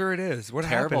 Okay, I'm sure it is. What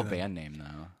Terrible happened? band name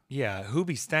though. Yeah,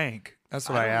 Hoobie Stank. That's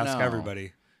what I ask know.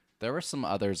 everybody. There were some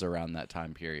others around that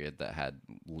time period that had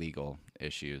legal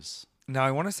issues. Now,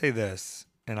 I want to say this,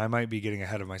 and I might be getting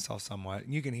ahead of myself somewhat.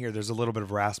 You can hear there's a little bit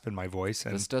of rasp in my voice.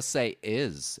 And This does say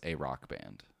is a rock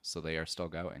band, so they are still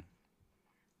going.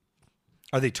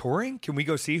 Are they touring? Can we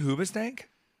go see Hoobastank?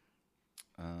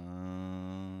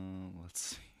 Let's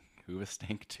see.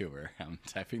 Hoobastank tour. I'm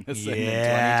typing this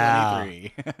Yeah.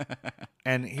 in 2023.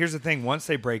 And here's the thing: once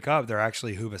they break up, they're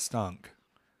actually Hoobastunk.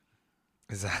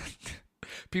 Is that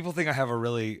people think I have a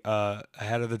really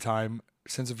ahead of the time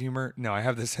sense of humor? No, I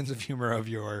have the sense of humor of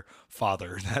your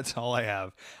father. That's all I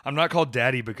have. I'm not called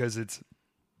daddy because it's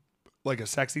like a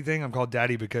sexy thing. I'm called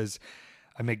daddy because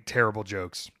I make terrible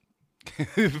jokes.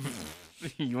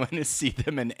 You want to see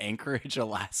them in Anchorage,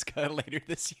 Alaska later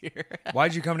this year?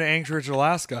 Why'd you come to Anchorage,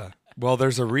 Alaska? Well,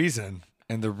 there's a reason,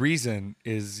 and the reason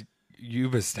is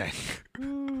Hoobastunk.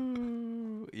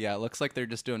 Yeah, it looks like they're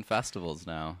just doing festivals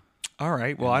now. All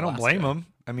right. Well, In I don't blame Alaska. them.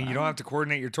 I mean, you don't have to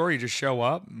coordinate your tour. You just show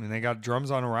up, and they got drums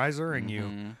on a riser, and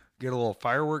you get a little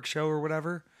fireworks show or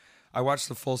whatever. I watched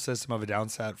the full System of a Down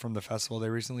set from the festival they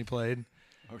recently played.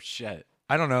 Oh, shit.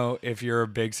 I don't know if you're a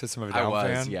big System of a Down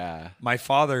fan. Yeah. My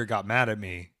father got mad at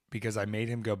me because I made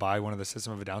him go buy one of the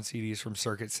System of a Down CDs from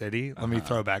Circuit City. Let me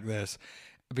throw back this.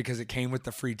 Because it came with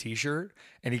the free T-shirt,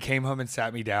 and he came home and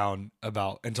sat me down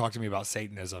and talked to me about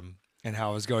Satanism and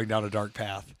how I was going down a dark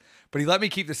path. But he let me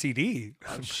keep the CD.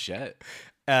 Oh, shit.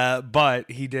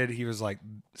 But he did. He was like,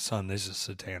 "Son, this is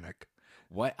satanic."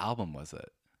 What album was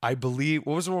it? I believe.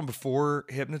 What was the one before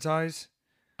Hypnotize?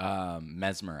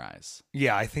 Mesmerize.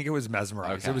 Yeah, I think it was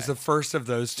Mesmerize. It was the first of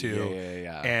those two.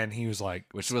 Yeah. And he was like,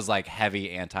 Which was like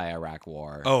heavy anti-Iraq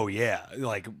war. "Oh yeah,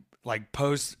 like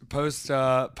post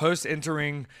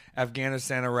entering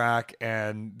Afghanistan, Iraq,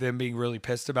 and them being really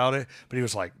pissed about it." But he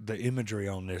was like, "The imagery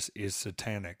on this is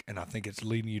satanic, and I think it's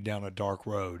leading you down a dark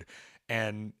road."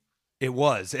 And it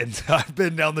was, and I've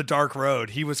been down the dark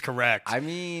road. He was correct. I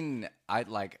mean,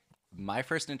 my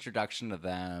first introduction to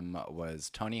them was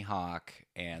Tony Hawk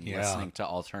and listening to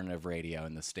alternative radio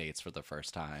in the States for the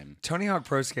first time. Tony Hawk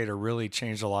Pro Skater really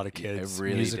changed a lot of kids'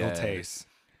 really musical did. tastes.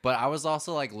 But I was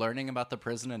also like learning about the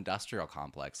prison industrial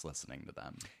complex listening to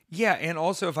them. Yeah, and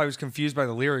also if I was confused by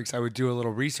the lyrics, I would do a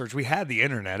little research. We had the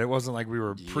internet. It wasn't like we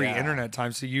were pre-internet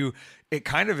time. So it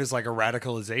kind of is like a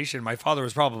radicalization. My father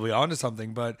was probably onto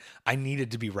something, but I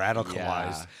needed to be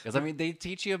radicalized. Because, I mean, they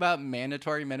teach you about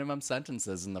mandatory minimum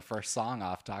sentences in the first song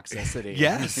off Toxicity.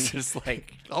 Yes. You're just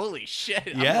like, holy shit,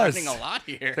 I'm Yes. learning a lot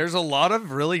here. There's a lot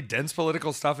of really dense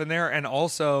political stuff in there. And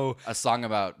also, A song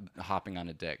about hopping on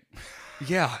a dick.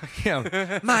 yeah.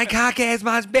 My cock is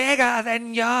much bigger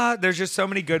than yours. There's just so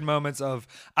many good moments of,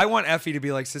 I want Effie to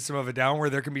be like System of a Down,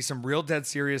 where there can be some real dead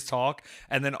serious talk,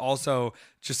 and then also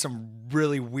just some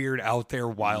really weird out there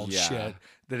wild shit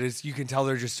that is, you can tell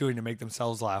they're just doing to make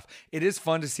themselves laugh. It is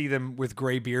fun to see them with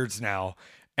gray beards now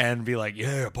and be like,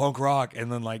 yeah, punk rock. And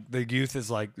then like the youth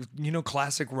is like,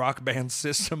 classic rock band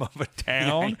System of a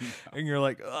Down. And you're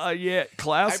like, yeah,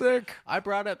 classic. I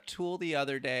brought up Tool the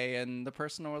other day, and the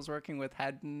person I was working with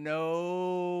had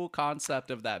no concept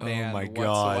of that band my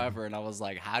God. whatsoever. And I was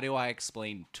like, how do I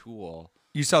explain Tool?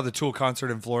 You saw the Tool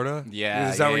concert in Florida? Yeah.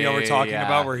 Is that what y'all were talking yeah,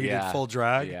 about, where he yeah, did full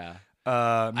drag? Yeah.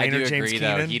 Maynard I do James agree,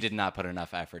 Keenan? though. He did not put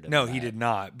enough effort into No, that. he did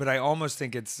not. But I almost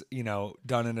think it's,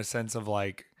 done in a sense of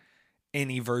like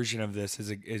any version of this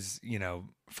is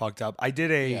fucked up. I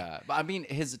did a Yeah. But I mean,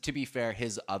 to be fair,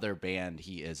 his other band,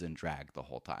 he is in drag the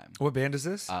whole time. What band is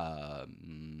this?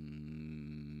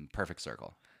 Perfect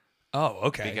Circle. Oh,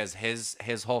 okay. Because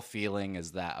his whole feeling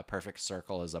is that a perfect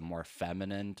circle is a more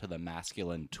feminine to the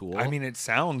masculine Tool. I mean, it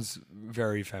sounds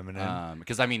very feminine.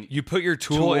 Because I mean, You put your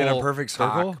tool in a perfect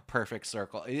circle? cock, perfect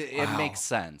circle. It Wow. makes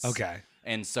sense. Okay.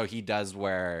 And so he does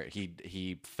where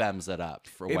he fems it up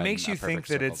for It when makes you a think perfect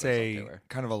that circle it's goes up a to her.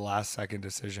 kind of a last second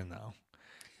decision, though.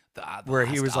 The Where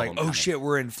he last was like, album "Oh kind of- shit,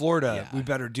 we're in Florida. Yeah. We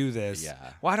better do this." Yeah.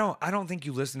 Well, I don't think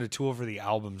you listen to Tool for the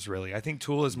albums, really. I think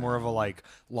Tool is more of a like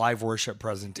live worship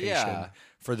presentation Yeah.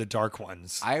 for the dark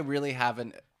ones. I really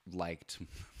haven't liked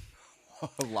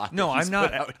a lot. No, that he's I'm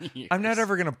not. put out in years. I'm not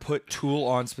ever gonna put Tool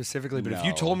on specifically. But if you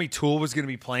No. told me Tool was gonna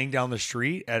be playing down the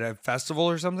street at a festival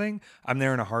or something, I'm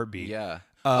there in a heartbeat. Yeah.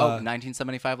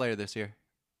 1975 later this year.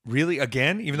 Really?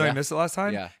 Again? Even though I Yeah. missed it last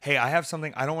time? Yeah. Hey, I have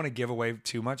something. I don't want to give away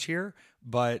too much here,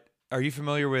 but are you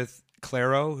familiar with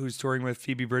Claro, who's touring with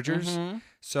Phoebe Bridgers? Mm-hmm.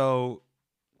 So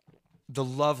the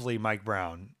lovely Mike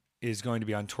Brown is going to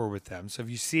be on tour with them. So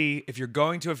if you're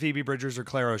going to a Phoebe Bridgers or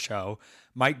Claro show,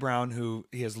 Mike Brown,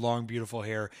 he has long, beautiful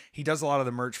hair, he does a lot of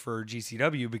the merch for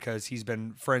GCW because he's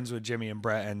been friends with Jimmy and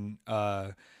Brett and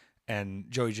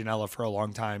Joey Janela for a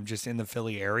long time, just in the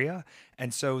Philly area.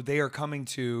 And so they are coming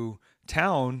to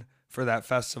town for that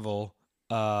festival.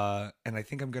 And I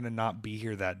think I'm going to not be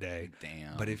here that day.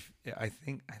 Damn. But I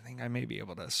think I may be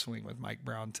able to swing with Mike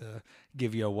Brown to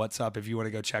give you a what's up if you want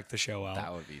to go check the show out.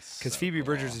 That would be Because so Phoebe cool.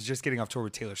 Bridgers is just getting off tour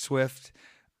with Taylor Swift.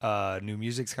 New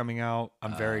music's coming out.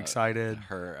 I'm very excited.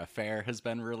 Her affair has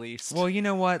been released. Well, you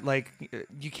know what? Like,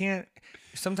 you can't.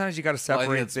 Sometimes you got to Well, I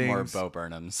separate think it's things. more Bo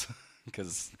Burnham's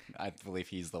because I believe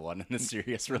he's the one in the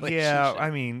serious relationship. Yeah,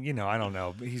 I mean, I don't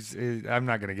know. I'm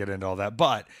not going to get into all that,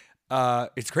 but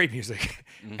it's great music,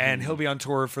 and he'll be on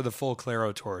tour for the full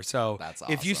Claro tour. So That's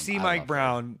if you awesome. see I Mike love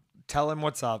Brown, tell him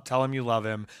what's up. Tell him you love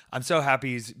him. I'm so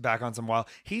happy he's back on some wild.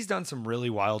 He's done some really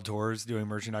wild tours doing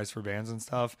merchandise for bands and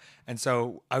stuff. And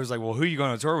so I was like, well, who are you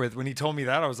going on tour with? When he told me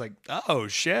that, I was like, oh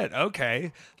shit,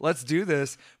 okay, let's do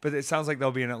this. But it sounds like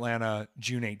they'll be in Atlanta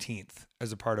June 18th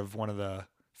as a part of one of the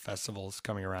festivals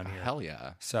coming around here. Hell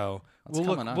yeah. So That's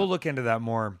we'll coming up. look into that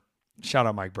more. Shout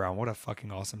out Mike Brown. What a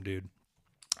fucking awesome dude.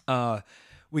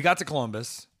 We got to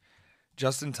Columbus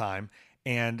just in time,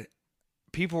 and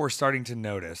people were starting to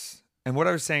notice. And what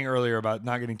I was saying earlier about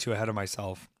not getting too ahead of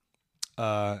myself,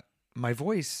 my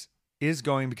voice is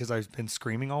going because I've been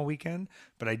screaming all weekend,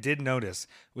 but I did notice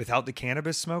without the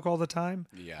cannabis smoke all the time,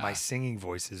 my singing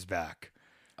voice is back.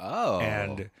 Oh.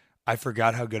 And I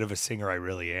forgot how good of a singer I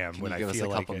really am when you I give us feel a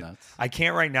like couple it. notes? I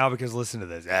can't right now because listen to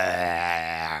this.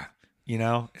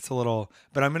 It's a little,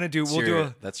 but I'm going to do,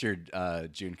 That's your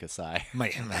June Kasai.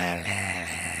 my,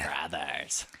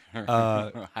 Brothers.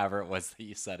 However it was that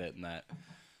you said it in that.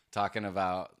 Talking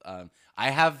about, I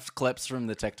have clips from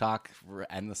the TikTok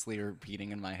endlessly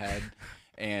repeating in my head,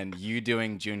 and you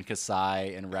doing June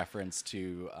Kasai in reference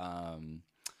to,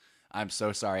 I'm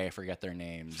so sorry I forget their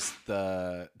names.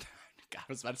 I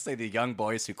was about to say the young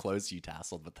boys who closed you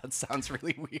tasseled, but that sounds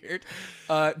really weird.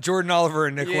 Jordan Oliver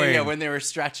and Nick Wayne. Yeah, when they were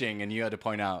stretching and you had to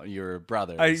point out your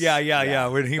brothers. Yeah.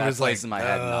 When he that was plays like, in my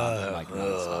head,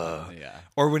 nonstop. Yeah.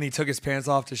 Or when he took his pants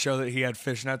off to show that he had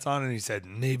fishnets on, and he said,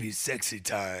 "Maybe sexy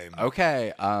time."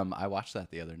 Okay, I watched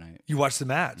that the other night. You watched the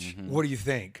match. What do you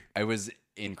think? It was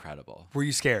incredible. Were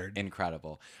you scared?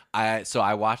 Incredible.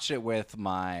 I watched it with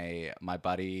my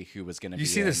buddy who was going to be You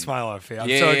see in, the smile on my face. I'm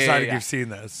so excited you've seen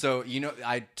this. So,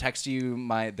 I text you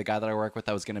the guy that I work with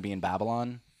that was going to be in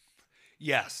Babylon.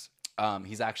 Yes.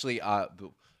 He's actually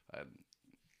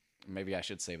maybe I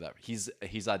should save that. He's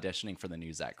auditioning for the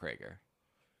new Zach Krager.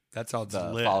 That sounds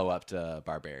the lit. follow-up to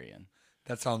Barbarian.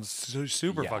 That sounds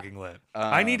super fucking lit.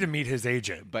 Um, I need to meet his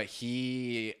agent. But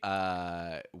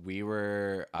I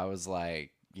was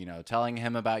like, telling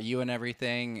him about you and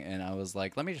everything, and I was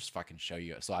like, let me just fucking show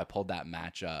you. So I pulled that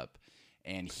match up,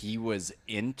 and he was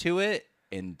into it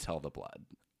until the blood.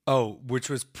 Oh, which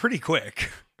was pretty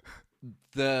quick.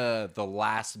 The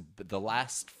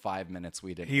last 5 minutes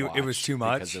we didn't watch it was too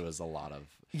much? because it was a lot of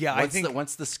I think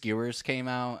once the skewers came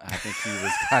out, I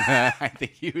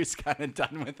think he was kind of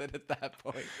done with it at that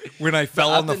point. When I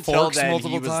fell on the forks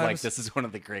multiple he was times. like, this is one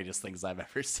of the greatest things I've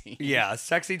ever seen. Yeah,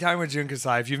 sexy time with Jun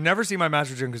Kasai. If you've never seen my match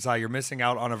with Jun Kasai, you're missing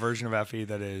out on a version of Effie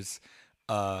that is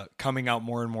coming out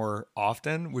more and more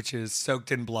often, which is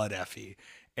Soaked in Blood Effie.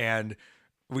 And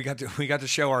we got to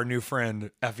show our new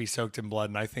friend Effie Soaked in Blood,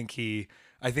 and I think he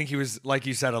was, like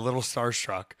you said, a little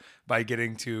starstruck by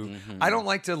getting to. I don't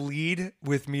like to lead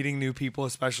with meeting new people,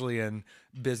 especially in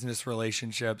business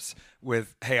relationships.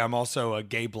 With, hey, I'm also a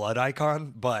gay blood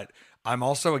icon, but I'm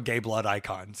also a gay blood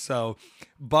icon. So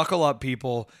buckle up,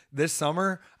 people. This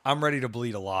summer, I'm ready to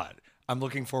bleed a lot. I'm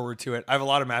looking forward to it. I have a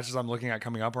lot of matches I'm looking at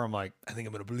coming up where I'm like, I think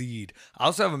I'm going to bleed. I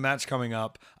also have a match coming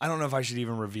up. I don't know if I should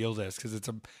even reveal this because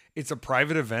it's a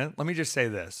private event. Let me just say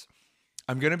this.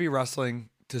 I'm going to be wrestling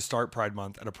to start Pride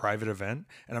Month at a private event,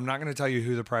 and I'm not going to tell you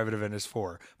who the private event is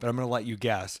for, but I'm going to let you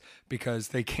guess because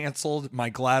they canceled my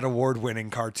GLAAD award-winning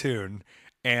cartoon,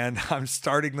 and I'm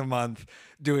starting the month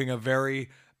doing a very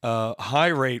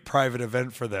high-rate private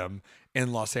event for them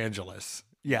in Los Angeles.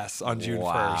 Yes, on June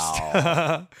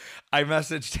 1st. I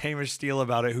messaged Hamish Steele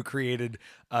about it, who created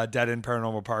Dead End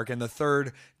Paranormal Park, and the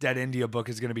third Dead India book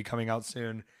is going to be coming out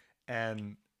soon,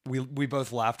 and we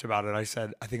both laughed about it. I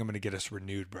said, I think I'm going to get us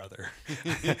renewed, brother.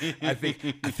 I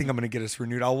think I'm going to get us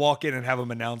renewed. I'll walk in and have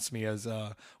them announce me as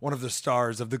one of the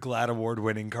stars of the GLAAD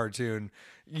award-winning cartoon.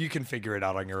 You can figure it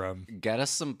out on your own. Get us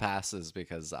some passes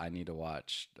because I need to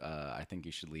watch. I think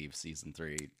you should leave season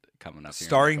 3 coming up.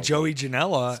 Starring Joey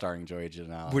Janela. Starring Joey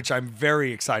Janela. Which I'm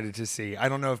very excited to see. I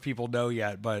don't know if people know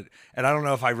yet, and I don't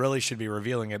know if I really should be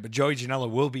revealing it, but Joey Janela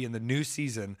will be in the new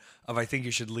season of I Think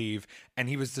You Should Leave. And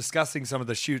he was discussing some of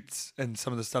the shoots and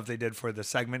some of the stuff they did for the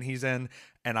segment he's in.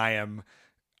 And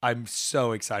I'm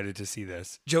so excited to see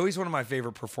this. Joey's one of my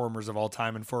favorite performers of all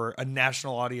time, and for a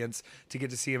national audience to get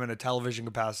to see him in a television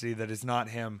capacity that is not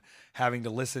him having to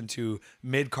listen to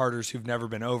mid-carders who've never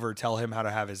been over tell him how to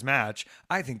have his match,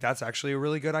 I think that's actually a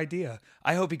really good idea.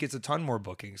 I hope he gets a ton more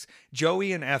bookings.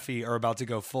 Joey and Effie are about to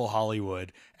go full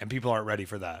Hollywood, and people aren't ready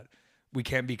for that. We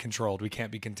can't be controlled. We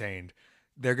can't be contained.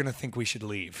 They're going to think we should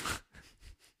leave.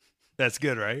 That's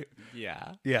good, right?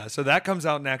 Yeah. Yeah. So that comes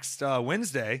out next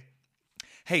Wednesday.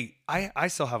 Hey, I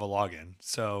still have a login,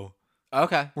 so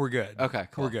Okay. we're good. Okay.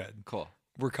 Cool. We're good. Cool.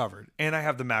 We're covered. And I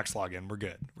have the Max login. We're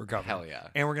good. We're covered. Hell yeah.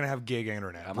 And we're going to have gig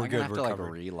internet. Am We're I good. gonna have We're to like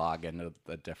covered. re-log into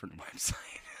a different website?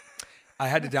 I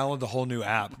had to download the whole new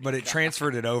app, but it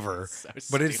transferred it over. So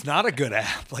But it's stupid. not a good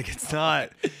app. Like, it's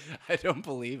not. I don't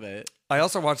believe it. I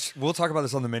also watched, we'll talk about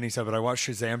this on the mini set, but I watched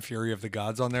Shazam Fury of the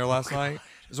Gods on there last night.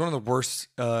 It was one of the worst,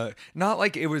 not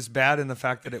like it was bad in the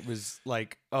fact that it was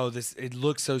like, oh, it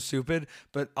looks so stupid.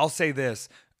 But I'll say this,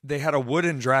 they had a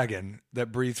wooden dragon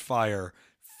that breathed fire.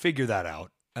 Figure that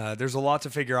out. There's a lot to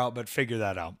figure out, but figure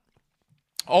that out.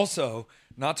 Also,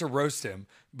 not to roast him,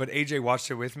 but AJ watched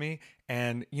it with me.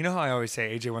 And you know how I always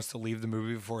say AJ wants to leave the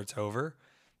movie before it's over?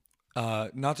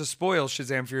 Not to spoil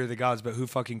Shazam Fury of the Gods, but who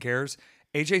fucking cares?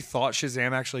 AJ thought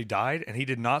Shazam actually died, and he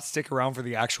did not stick around for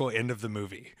the actual end of the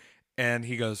movie. And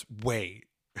he goes, wait.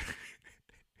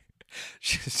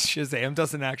 Shazam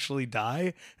doesn't actually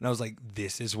die? And I was like,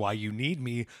 this is why you need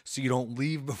me, so you don't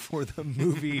leave before the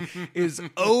movie is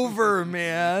over,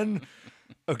 man.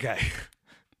 Okay.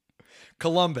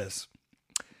 Columbus.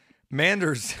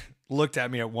 Manders looked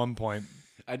at me at one point.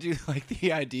 I do like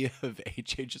the idea of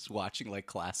AJ just watching like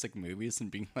classic movies and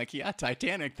being like, yeah,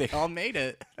 Titanic, they all made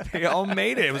it. They all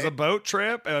made it. It was a boat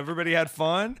trip. Everybody had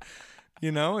fun.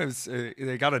 You know, it was.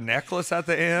 They got a necklace at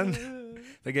the end.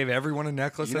 They gave everyone a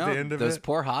necklace at the end of those it.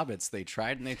 poor hobbits, they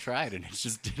tried and it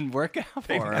just didn't work out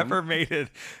They for them. never made it.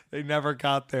 They never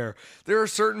got there. There are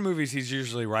certain movies he's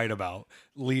usually right about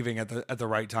leaving at the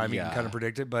right time. You Yeah. can kind of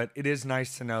predict it, but it is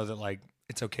nice to know that like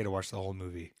it's okay to watch the whole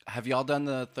movie. Have y'all done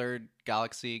the third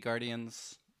Galaxy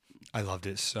Guardians? I loved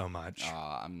it so much.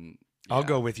 I'll Yeah.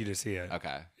 go with you to see it.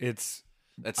 Okay. It's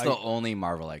That's the only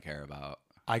Marvel I care about.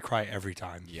 I cry every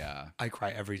time. Yeah. I cry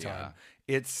every Yeah. time.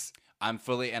 It's I'm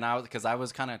fully, and I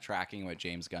was kind of tracking what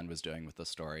James Gunn was doing with the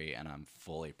story, and I'm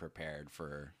fully prepared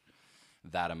for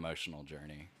that emotional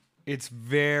journey. it's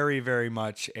very, very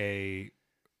much a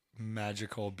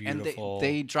magical, beautiful. And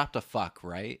they dropped a fuck,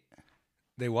 right?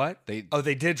 They what? They-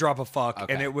 they did drop a fuck,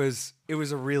 and Okay. it was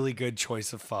a really good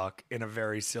choice of fuck in a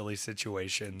very silly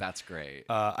situation. That's great.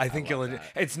 I think love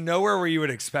that. it's nowhere where you would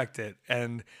expect it,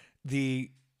 and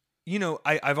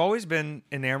I've always been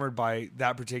enamored by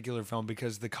that particular film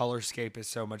because the colorscape is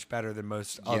so much better than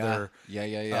most other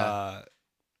yeah.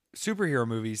 superhero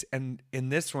movies, and in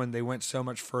this one they went so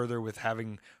much further with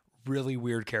having really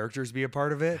weird characters be a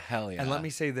part of it. Hell yeah. And let me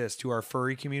say this to our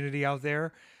furry community out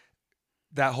there,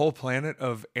 that whole planet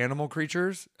of animal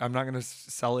creatures, I'm not going to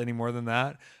sell any more than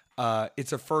that.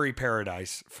 It's a furry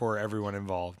paradise for everyone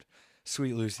involved.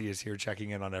 Sweet Lucy is here checking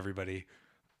in on everybody.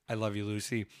 I love you,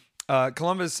 Lucy.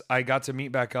 Columbus, I got to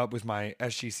meet back up with my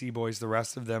SGC boys, the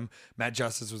rest of them. Matt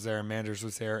Justice was there and Manders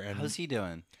was there. And How's he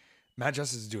doing? Matt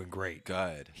Justice is doing great.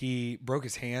 Good. He broke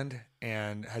his hand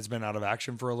and has been out of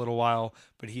action for a little while,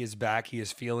 but he is back. He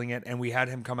is feeling it. And we had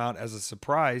him come out as a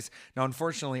surprise. Now,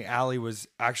 unfortunately, Allie was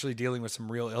actually dealing with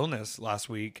some real illness last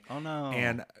week. Oh, no.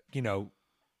 And,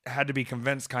 had to be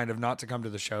convinced kind of not to come to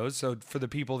the shows. So for the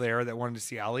people there that wanted to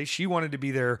see Allie, she wanted to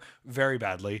be there very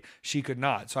badly. She could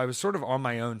not. So I was sort of on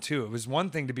my own too. It was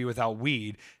one thing to be without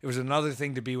Weed. It was another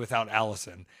thing to be without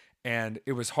Allison. And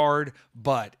it was hard,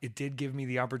 but it did give me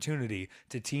the opportunity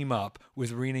to team up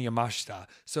with Rina Yamashita.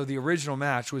 So the original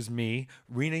match was me,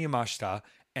 Rina Yamashita,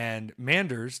 and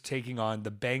Manders taking on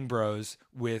the Bang Bros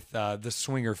with the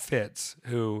Swinger Fitz,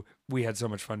 who we had so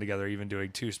much fun together, even doing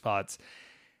 2 spots.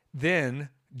 Then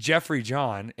Jeffrey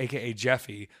John, aka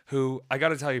Jeffy, who I got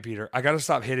to tell you, Peter, I got to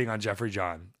stop hitting on Jeffrey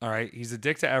John. All right. He's a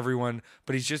dick to everyone,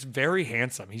 but he's just very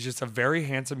handsome. He's just a very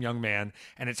handsome young man.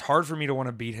 And it's hard for me to want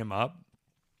to beat him up.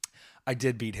 I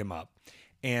did beat him up.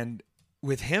 And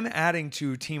with him adding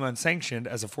to Team Unsanctioned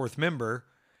as a 4th member,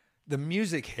 the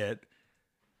music hit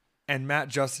and Matt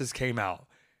Justice came out.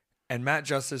 And Matt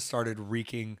Justice started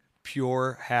wreaking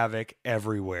pure havoc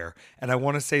everywhere. And I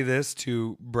want to say this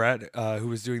to Brett, who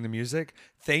was doing the music.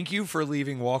 Thank you for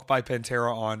leaving Walk by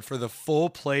Pantera on for the full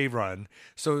play run.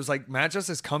 So it was like Matt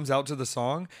Justice comes out to the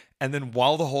song, and then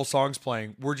while the whole song's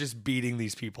playing, we're just beating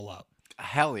these people up.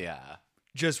 Hell yeah.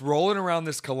 Just rolling around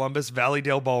this Columbus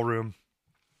Valleydale ballroom,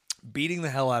 beating the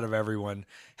hell out of everyone,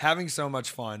 having so much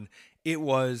fun. It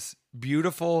was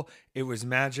beautiful. It was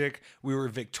magic. We were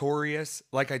victorious.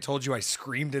 Like I told you, I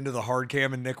screamed into the hard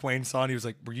cam and Nick Wayne saw, and he was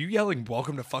like, were you yelling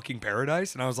welcome to fucking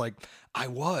paradise? And I was like, I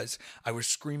was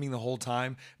screaming the whole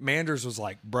time. Manders was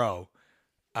like, bro,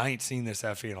 I ain't seen this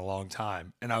Effie in a long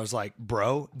time. And I was like,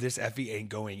 bro, this Effie ain't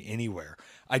going anywhere.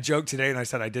 I joked today and I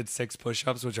said I did 6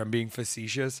 push-ups, which I'm being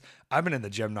facetious. I've been in the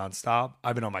gym nonstop.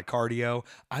 I've been on my cardio.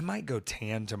 I might go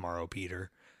tan tomorrow,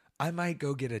 Peter. I might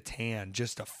go get a tan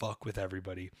just to fuck with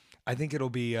everybody. I think it'll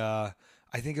be a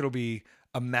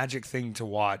magic thing to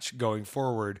watch going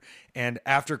forward. And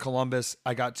after Columbus,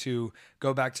 I got to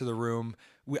go back to the room.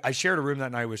 I shared a room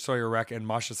that night with Sawyer Rek and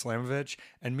Masha Slamovich,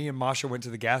 and me and Masha went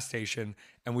to the gas station,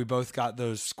 and we both got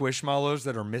those squishmallows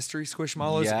that are mystery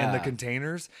squishmallows in the Yeah.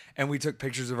 containers, and we took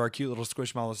pictures of our cute little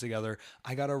squishmallows together.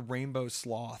 I got a rainbow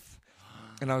sloth,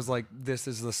 and I was like, "This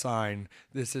is the sign.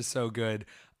 This is so good."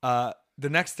 The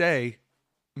next day,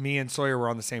 me and Sawyer were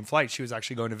on the same flight. She was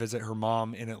actually going to visit her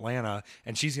mom in Atlanta,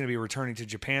 and she's going to be returning to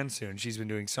Japan soon. She's been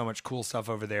doing so much cool stuff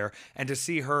over there, and to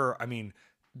see her, I mean,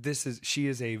 she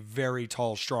is a very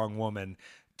tall, strong woman.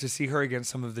 To see her against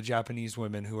some of the Japanese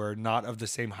women who are not of the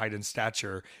same height and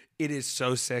stature, it is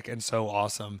so sick and so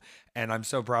awesome, and I'm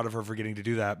so proud of her for getting to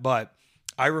do that. But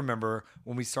I remember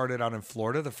when we started out in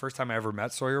Florida, the first time I ever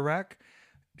met Sawyer Rack,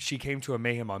 she came to a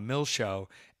Mayhem on Mill show,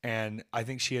 and I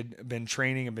think she had been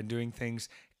training and been doing things,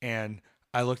 and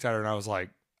I looked at her and I was like,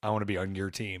 I want to be on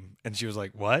your team. And she was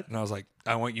like, what? And I was like,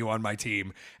 I want you on my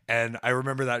team. And I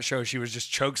remember that show, she was just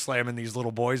choke slamming these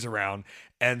little boys around.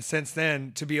 And since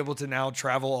then, to be able to now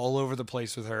travel all over the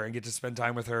place with her and get to spend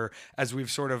time with her as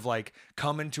we've sort of like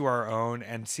come into our own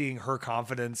and seeing her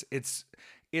confidence, it's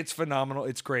phenomenal.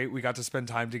 It's great. We got to spend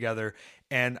time together.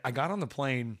 And I got on the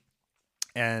plane,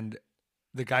 and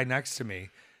the guy next to me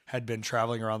had been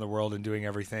traveling around the world and doing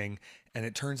everything. And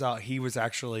it turns out he was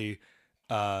actually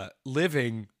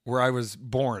living where I was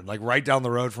born, like right down the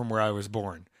road from where I was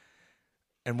born.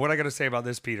 And what I got to say about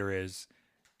this, Peter, is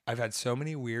I've had so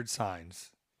many weird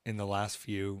signs in the last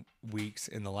few weeks,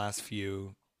 in the last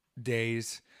few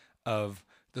days of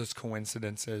those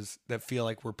coincidences that feel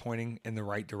like we're pointing in the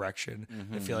right direction,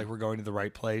 that feel like we're going to the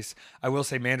right place. I will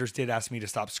say Manders did ask me to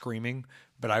stop screaming,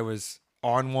 but I was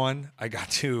on one. I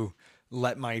got to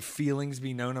let my feelings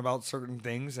be known about certain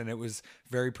things, and it was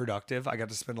very productive. I got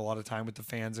to spend a lot of time with the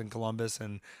fans in Columbus,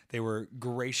 and they were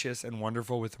gracious and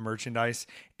wonderful with the merchandise.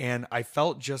 And I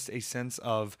felt just a sense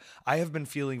of, I have been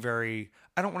feeling very,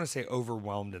 I don't want to say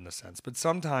overwhelmed in the sense, but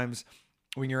sometimes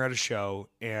when you're at a show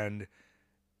and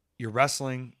you're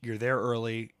wrestling, you're there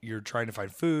early, you're trying to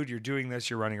find food, you're doing this,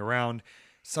 you're running around.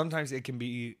 Sometimes it can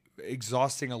be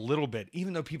exhausting a little bit,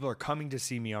 even though people are coming to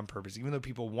see me on purpose, even though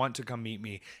people want to come meet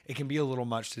me, it can be a little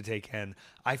much to take in.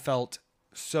 I felt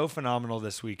so phenomenal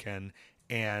this weekend.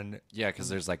 And Yeah, because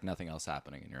there's like nothing else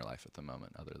happening in your life at the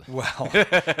moment other than. well,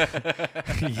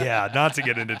 yeah, not to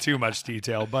get into too much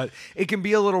detail, but it can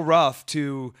be a little rough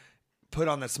to put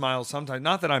on that smile sometimes.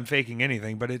 Not that I'm faking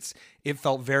anything, but it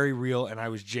felt very real, and I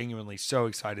was genuinely so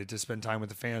excited to spend time with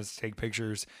the fans, to take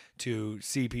pictures, to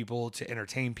see people, to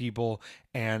entertain people.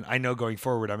 And I know going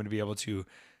forward, I'm going to be able to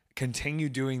continue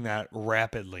doing that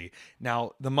rapidly.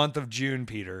 Now, the month of June,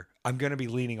 Peter, I'm going to be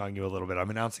leaning on you a little bit. I'm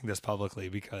announcing this publicly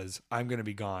because I'm going to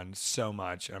be gone so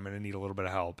much. I'm going to need a little bit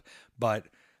of help. But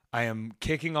I am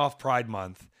kicking off Pride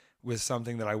Month with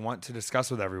something that I want to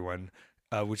discuss with everyone,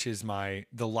 which is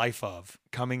the life of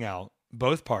coming out,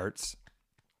 both parts.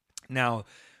 Now,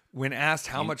 when asked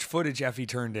how much footage Effie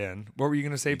turned in, what were you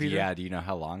going to say, Peter? Yeah, do you know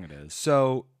how long it is?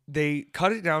 So they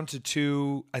cut it down to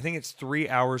 2, I think it's 3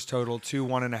 hours total, 2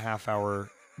 1.5 hour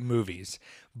movies.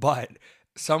 But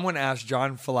someone asked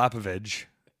John Filipovich,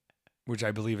 which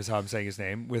I believe is how I'm saying his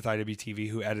name, with IWTV,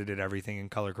 who edited everything and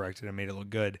color corrected and made it look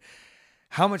good,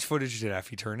 how much footage did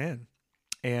Effie turn in?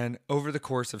 And over the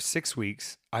course of 6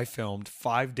 weeks, I filmed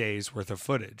 5 days worth of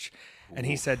footage. And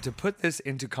he said, to put this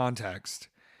into context,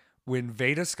 when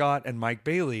Veda Scott and Mike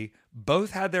Bailey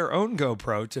both had their own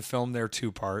GoPro to film their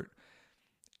 2-part,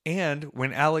 and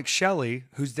when Alex Shelley,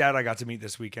 whose dad I got to meet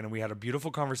this weekend, and we had a beautiful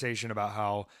conversation about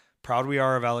how proud we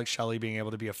are of Alex Shelley being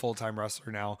able to be a full-time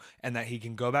wrestler now, and that he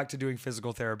can go back to doing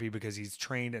physical therapy because he's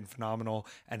trained and phenomenal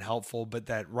and helpful, but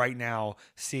that right now,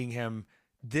 seeing him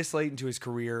this late into his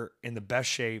career in the best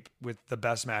shape with the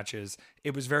best matches,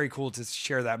 it was very cool to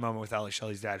share that moment with Alex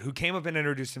Shelley's dad, who came up and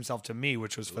introduced himself to me,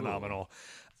 which was phenomenal.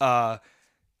 I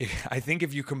think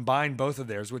if you combine both of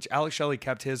theirs, which Alex Shelley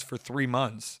kept his for 3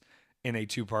 months in a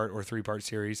 2-part or 3-part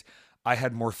series, I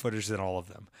had more footage than all of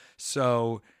them.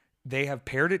 So they have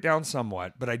pared it down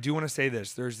somewhat, but I do want to say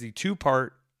this. There's the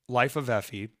 2-part Life of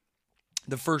Effie.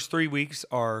 The first 3 weeks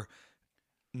are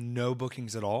no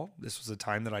bookings at all. This was a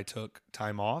time that I took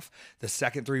time off. The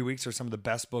second 3 weeks are some of the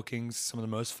best bookings, some of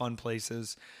the most fun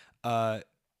places.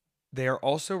 They are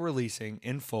also releasing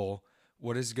in full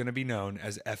what is going to be known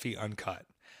as Effie Uncut.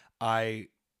 I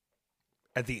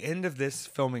at the end of this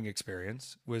filming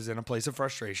experience was in a place of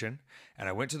frustration, and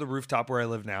I went to the rooftop where I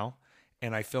live now,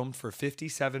 and I filmed for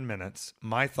 57 minutes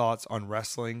my thoughts on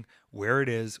wrestling, where it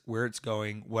is, where it's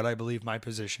going, what I believe my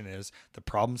position is, the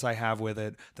problems I have with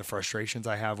it, the frustrations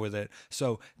I have with it.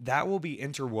 So that will be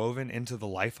interwoven into the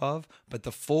life of, but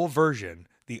the full version,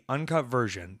 the uncut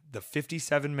version, the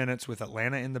 57 minutes with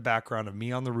Atlanta in the background of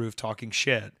me on the roof talking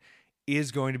shit,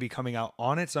 is going to be coming out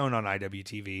on its own on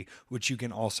IWTV, which you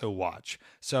can also watch.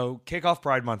 So kick off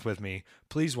Pride Month with me.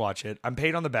 Please watch it. I'm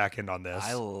paid on the back end on this.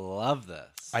 I love this.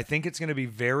 I think it's going to be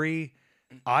very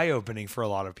eye-opening for a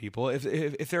lot of people.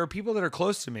 If there are people that are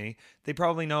close to me, they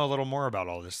probably know a little more about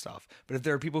all this stuff. But if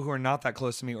there are people who are not that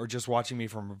close to me or just watching me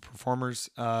from a performer's,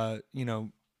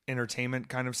 entertainment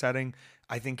kind of setting,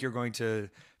 I think you're going to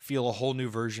feel a whole new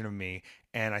version of me.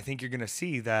 And I think you're going to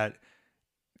see that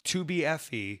to be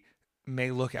Effie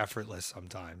may look effortless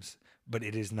sometimes, but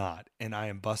it is not. And I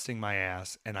am busting my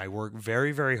ass, and I work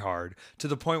very, very hard to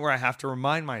the point where I have to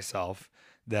remind myself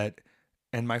that,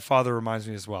 and my father reminds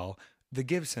me as well, the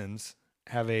Gibsons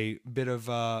have a bit of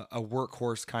a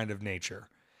workhorse kind of nature.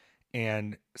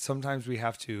 And sometimes we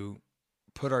have to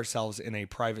put ourselves in a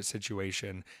private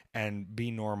situation and be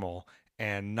normal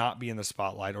and not be in the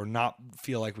spotlight or not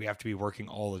feel like we have to be working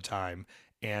all the time.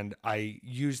 And I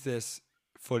use this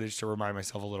footage to remind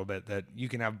myself a little bit that you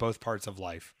can have both parts of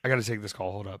life. I got to take this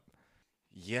call. Hold up.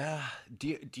 Yeah.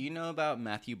 Do you know about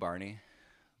Matthew Barney,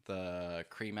 the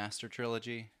Cremaster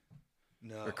trilogy?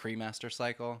 No. Or Cremaster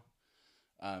cycle?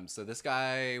 So this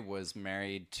guy was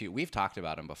married to... We've talked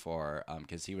about him before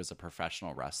because he was a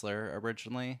professional wrestler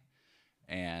originally.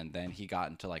 And then he got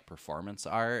into like performance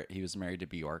art. He was married to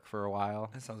Bjork for a while.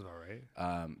 That sounds about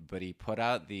right. But he put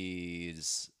out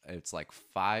these, it's like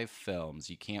 5 films.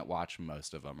 You can't watch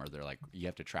most of them, or they're like, you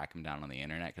have to track them down on the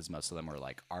internet because most of them are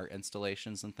like art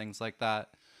installations and things like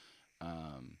that.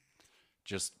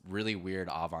 Just really weird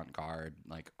avant-garde,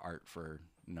 like art for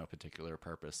no particular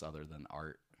purpose other than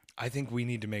art. I think we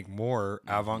need to make more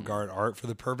avant-garde art for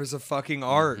the purpose of fucking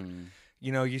art.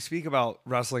 You know, you speak about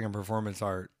wrestling and performance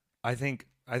art. I think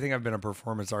I've been a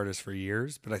performance artist for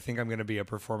years, but I think I'm going to be a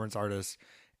performance artist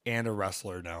and a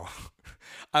wrestler now.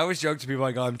 I always joke to people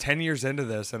like, oh, I'm 10 years into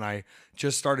this and I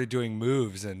just started doing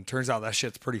moves, and turns out that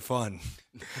shit's pretty fun.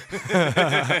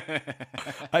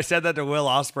 I said that to Will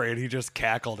Ospreay and he just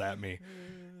cackled at me.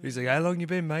 He's like, how long you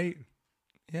been, mate?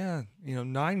 Yeah,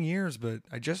 9 years, but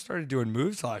I just started doing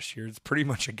moves last year. It's pretty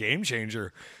much a game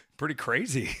changer. Pretty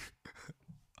crazy.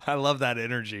 I love that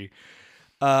energy.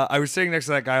 I was sitting next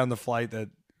to that guy on the flight that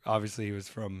obviously he was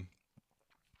from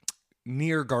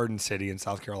near Garden City in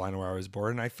South Carolina where I was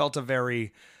born. And I felt a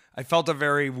very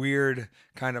weird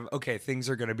kind of, okay, things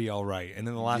are going to be all right. And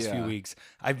in the last few weeks,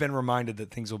 I've been reminded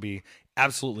that things will be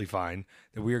absolutely fine,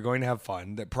 that we are going to have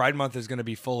fun, that Pride Month is going to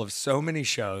be full of so many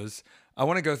shows. I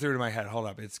want to go through to my head. Hold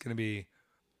up. It's going to be,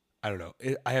 I don't know.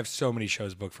 I have so many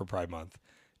shows booked for Pride Month.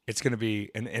 It's going to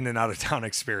be an in and out of town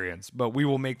experience, but we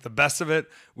will make the best of it.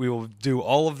 We will do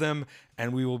all of them,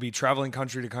 and we will be traveling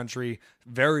country to country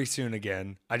very soon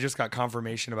again. I just got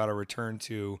confirmation about a return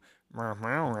to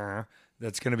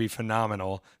that's going to be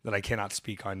phenomenal that I cannot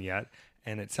speak on yet.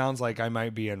 And it sounds like I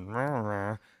might be in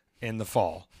the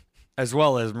fall, as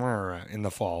well as in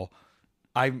the fall.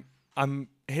 I'm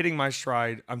hitting my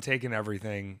stride. I'm taking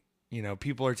everything.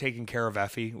 People are taking care of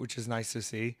Effie, which is nice to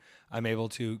see. I'm able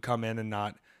to come in and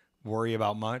not worry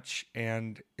about much,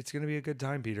 and it's going to be a good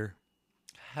time, Peter.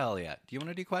 Hell yeah. Do you want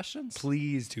to do questions?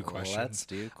 Please do questions. Let's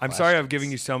do questions. I'm sorry I'm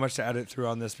giving you so much to edit through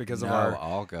on this because of our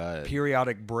all good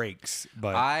periodic breaks.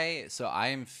 But I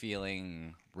am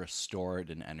feeling restored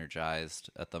and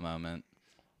energized at the moment,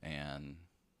 and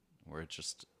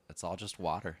it's all just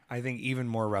water. I think even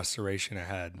more restoration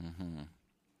ahead.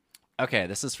 Okay,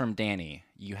 this is from Danny.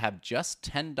 You have just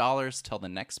 $10 till the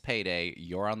next payday.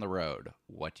 You're on the road.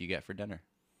 What do you get for dinner?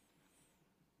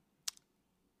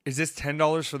 Is this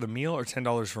 $10 for the meal or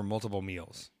 $10 for multiple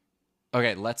meals?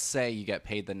 Okay, let's say you get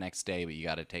paid the next day, but you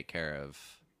got to take care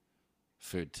of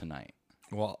food tonight.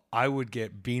 Well, I would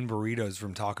get bean burritos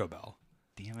from Taco Bell.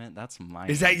 Damn it, that's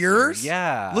mine. Is that yours?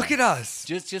 Yeah. Look at us.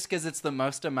 Just because it's the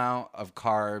most amount of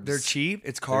carbs. They're cheap.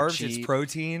 It's carbs. It's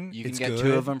protein. You can it's get good.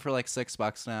 2 of them for like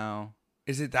 $6 now.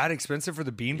 Is it that expensive for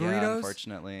the bean burritos? Yeah,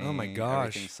 unfortunately. Oh my gosh.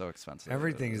 Everything's so expensive.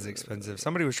 Everything is expensive.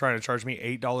 Somebody was trying to charge me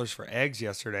 $8 for eggs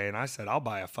yesterday, and I said, I'll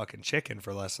buy a fucking chicken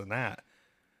for less than that.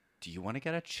 Do you want to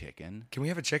get a chicken? Can we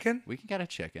have a chicken? We can get a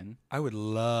chicken. I would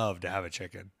love to have a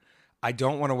chicken. I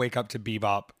don't want to wake up to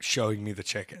Bebop showing me the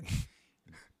chicken.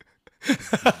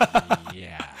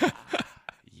 Yeah.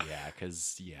 Yeah,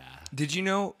 because, Do you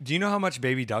know how much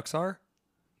baby ducks are?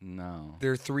 No.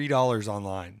 They're $3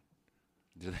 online.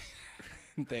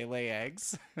 Do they lay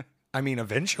eggs? I mean,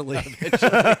 eventually.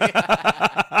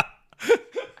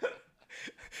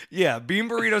 Yeah, bean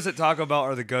burritos at Taco Bell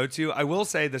are the go-to. I will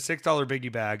say the $6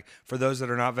 biggie bag, for those that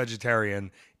are not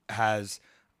vegetarian, has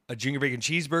a junior bacon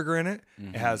cheeseburger in it.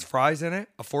 It has fries in it,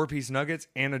 a 4-piece nuggets,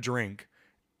 and a drink.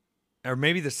 Or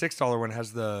maybe the $6 one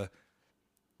has the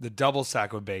double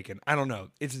sack with bacon. I don't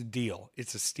know. It's a deal.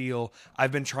 It's a steal.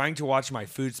 I've been trying to watch my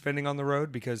food spending on the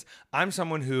road because I'm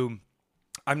someone who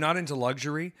I'm not into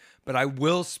luxury, but I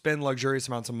will spend luxurious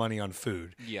amounts of money on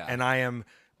food. Yeah. And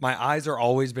my eyes are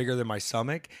always bigger than my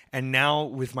stomach. And now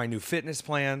with my new fitness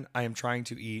plan, I am trying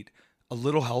to eat a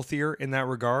little healthier in that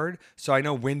regard. So I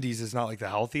know Wendy's is not like the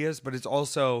healthiest, but it's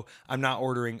also, I'm not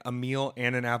ordering a meal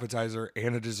and an appetizer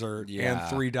and a dessert and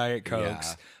 3 Diet Cokes.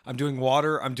 Yeah. I'm doing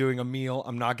water. I'm doing a meal.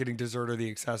 I'm not getting dessert or the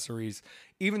accessories.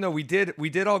 Even though we did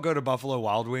all go to Buffalo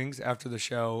Wild Wings after the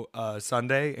show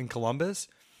Sunday in Columbus.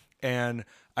 And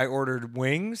I ordered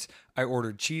wings, I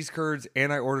ordered cheese curds,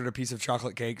 and I ordered a piece of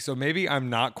chocolate cake. So maybe I'm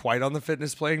not quite on the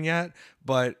fitness plan yet,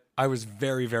 but I was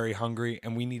very, very hungry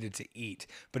and we needed to eat.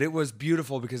 But it was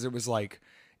beautiful because it was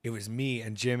me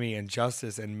and Jimmy and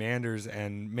Justice and Manders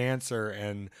and Manser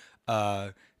and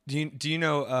do you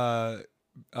know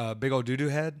Big Ol' Doo-Doo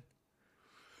Head?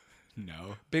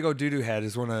 No. Big Ol' Doo-Doo Head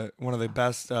is one of the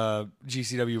best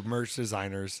GCW merch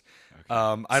designers.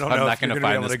 I don't know if you're going to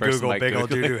be able to Google Big Ol'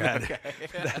 Doo-Doo Head. Okay.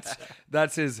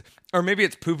 That's his, or maybe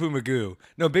it's Poo Poo Magoo.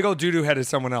 No, Big Ol' Doo-Doo Head is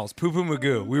someone else. Poo Poo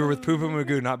Magoo. We were with Poo Poo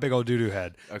Magoo, not Big Ol' Doo-Doo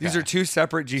Head. Okay. These are two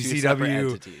separate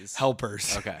GCW entities.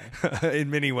 helpers. Okay. In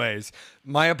many ways.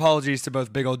 My apologies to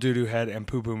both Big Ol' Doo-Doo Head and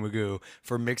Poo Poo Magoo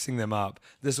for mixing them up.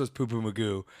 This was Poo Poo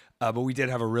Magoo, but we did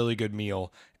have a really good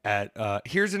meal at.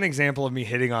 Here's an example of me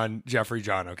hitting on Jeffrey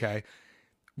John. Okay.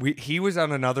 He was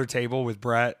on another table with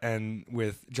Brett and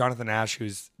with Jonathan Ash,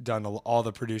 who's done all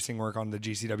the producing work on the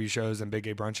GCW shows and Big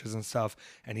Gay Brunches and stuff.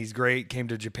 And he's great. Came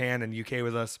to Japan and UK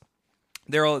with us.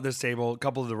 They're all at this table. A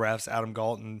couple of the refs, Adam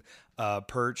Galt and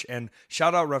Perch. And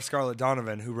shout out Ref Scarlett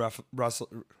Donovan, who reffed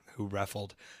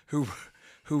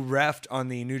on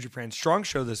the New Japan Strong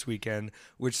show this weekend,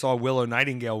 which saw Willow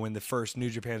Nightingale win the first New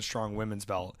Japan Strong women's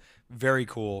belt. Very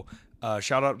cool.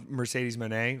 Shout out Mercedes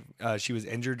Monet. She was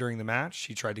injured during the match.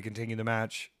 She tried to continue the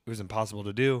match. It was impossible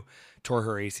to do. Tore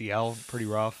her ACL. Pretty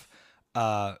rough.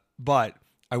 But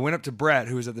I went up to Brett,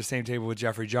 who was at the same table with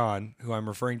Jeffrey John, who I'm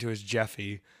referring to as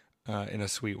Jeffy in a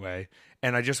sweet way.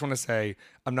 And I just want to say,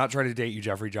 I'm not trying to date you,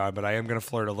 Jeffrey John, but I am going to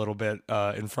flirt a little bit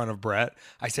in front of Brett.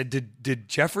 I said, did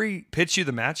Jeffrey pitch you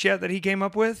the match yet that he came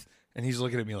up with? And he's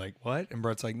looking at me like, what? And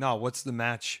Brett's like, no, what's the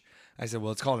match? I said,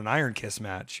 well, it's called an Iron Kiss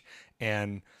match.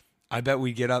 And I bet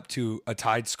we get up to a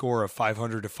tied score of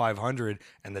 500 to 500,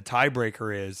 and the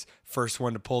tiebreaker is first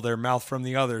one to pull their mouth from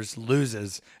the others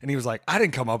loses. And he was like, I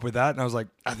didn't come up with that. And I was like,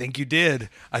 I think you did.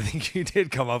 I think you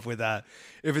did come up with that.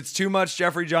 If it's too much,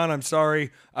 Jeffrey John, I'm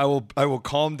sorry. I will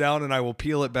calm down and I will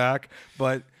peel it back.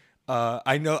 But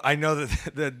I know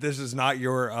that this is not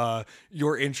your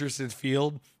interested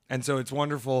field. And so it's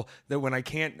wonderful that when I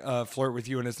can't flirt with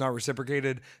you and it's not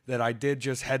reciprocated, that I did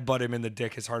just headbutt him in the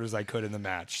dick as hard as I could in the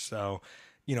match. So,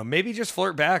 maybe just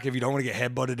flirt back if you don't want to get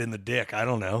headbutted in the dick. I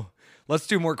don't know. Let's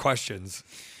do more questions.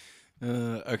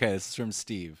 Okay, this is from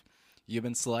Steve. You've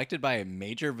been selected by a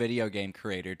major video game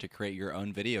creator to create your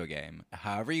own video game.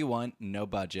 However you want, no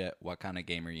budget. What kind of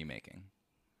game are you making?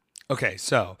 Okay,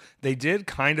 so they did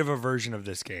kind of a version of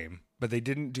this game, but they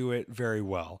didn't do it very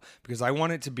well because I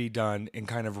want it to be done in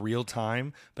kind of real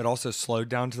time, but also slowed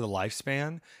down to the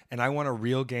lifespan. And I want a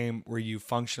real game where you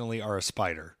functionally are a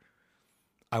spider.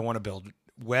 I want to build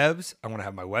webs. I want to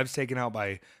have my webs taken out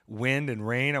by wind and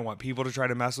rain. I want people to try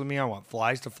to mess with me. I want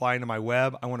flies to fly into my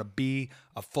web. I want to be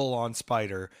a full-on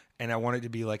spider, and I want it to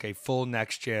be like a full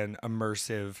next-gen,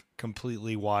 immersive,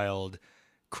 completely wild,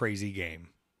 crazy game.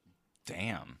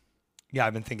 Damn. Yeah,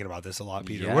 I've been thinking about this a lot,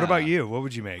 Peter. Yeah. What about you? What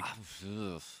would you make?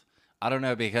 I don't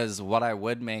know, because what I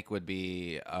would make would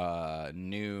be a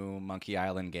new Monkey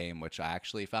Island game, which I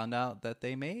actually found out that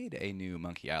they made a new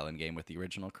Monkey Island game with the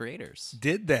original creators.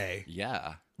 Did they?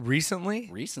 Yeah. Recently?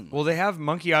 Recently. Well, they have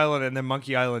Monkey Island and then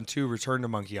Monkey Island 2 Return to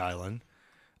Monkey Island.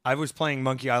 I was playing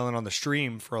Monkey Island on the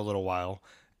stream for a little while,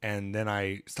 and then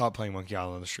I stopped playing Monkey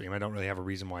Island on the stream. I don't really have a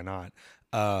reason why not.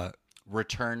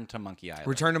 Return to Monkey Island.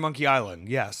 Return to Monkey Island,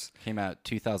 yes. Came out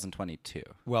 2022.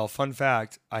 Well, fun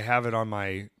fact, I have it on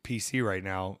my PC right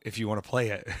now if you want to play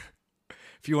it.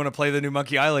 If you want to play the new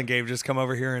Monkey Island game, just come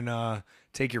over here and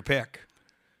take your pick.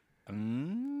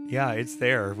 Yeah, it's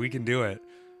there. We can do it.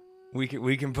 We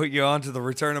can put you onto the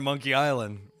Return to Monkey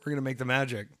Island. We're going to make the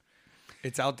magic.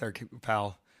 It's out there,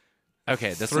 pal. Okay,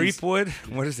 this one's Threepwood.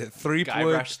 What is it? Threepwood.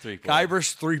 Guybrush Threepwood.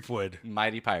 Guybrush Threepwood,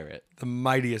 mighty pirate. the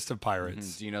mightiest of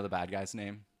pirates. Do you know the bad guy's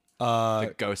name?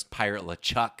 The ghost pirate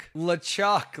LeChuck.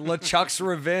 LeChuck. LeChuck's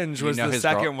Revenge was know the his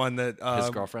second one that. His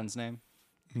girlfriend's name?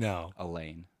 No.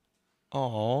 Elaine.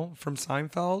 Oh, from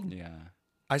Seinfeld. Yeah.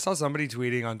 I saw somebody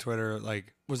tweeting on Twitter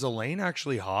like, "Was Elaine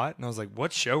actually hot?" And I was like,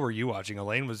 "What show were you watching?"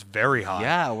 Elaine was very hot.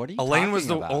 Yeah, what are you Elaine was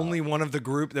the talking about? only one of the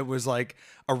group that was like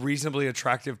a reasonably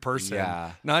attractive person.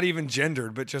 Yeah. Not even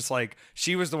gendered, but just like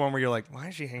she was the one where you're like, "Why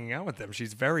is she hanging out with them?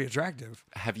 She's very attractive."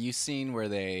 Have you seen where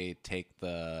they take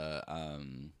the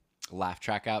laugh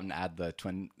track out and add the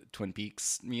Twin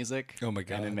Peaks music? Oh my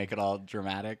God. And then make it all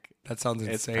dramatic? That sounds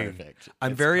It's insane. perfect.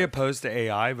 I'm It's very perfect. opposed to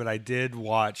AI, but I did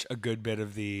watch a good bit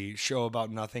of the Show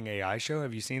About Nothing AI show.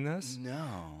 Have you seen this?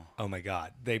 No. Oh my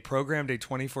God. They programmed a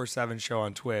 24/7 show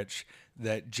on Twitch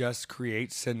that just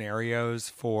creates scenarios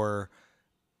for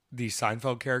the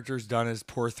Seinfeld characters done as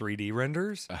poor 3D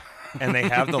renders. And they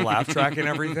have the laugh track and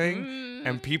everything.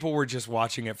 And people were just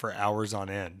watching it for hours on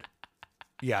end.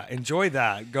 Yeah, enjoy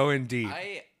that. Go in deep.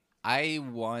 I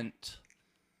want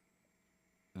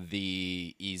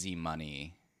the easy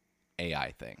money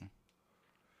AI thing.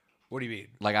 What do you mean?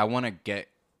 Like, I want to get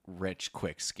rich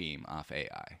quick scheme off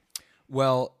AI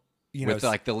Well, you know, with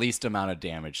like the least amount of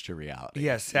damage to reality.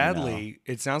 yeah, you sadly,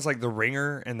 it sounds like The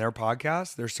Ringer and their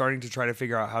podcast, they're starting to try to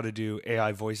figure out how to do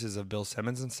AI voices of Bill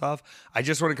Simmons and stuff. I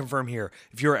just want to confirm here,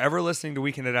 if you're ever listening to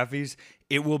Weekend at Effie's,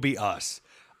 it will be us.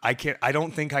 I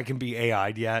don't think I can be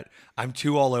AI'd yet. I'm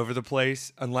too all over the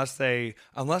place. Unless they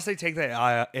take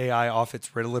the AI off its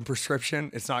Ritalin prescription,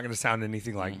 it's not going to sound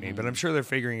anything like me, but I'm sure they're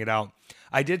figuring it out.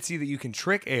 I did see that you can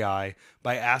trick AI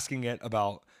by asking it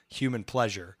about human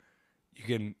pleasure.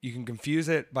 You can confuse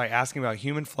it by asking about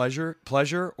human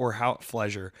pleasure or how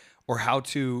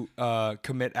to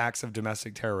commit acts of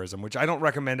domestic terrorism, which I don't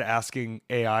recommend asking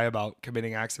AI about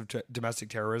committing acts of domestic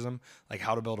terrorism, like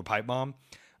how to build a pipe bomb.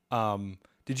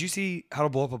 Did you see How to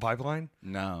Blow Up a Pipeline?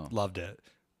 No. Loved it.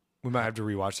 We might have to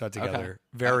rewatch that together. Okay.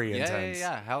 Very Yeah, intense.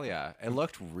 yeah, hell yeah. It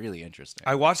looked really interesting.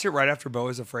 I watched it right after Beau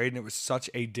is Afraid, and it was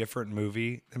such a different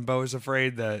movie than Beau is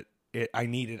Afraid that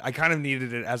I kind of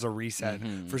needed it as a reset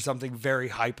for something very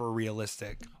hyper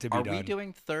realistic to be Are done. we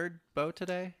doing third bow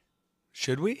today?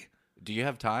 Should we? Do you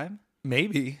have time?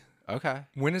 Maybe. Okay.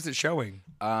 When is it showing?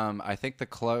 I think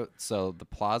so the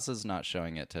Plaza's not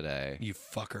showing it today. You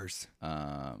fuckers.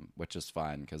 Which is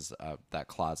fine because that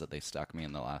closet they stuck me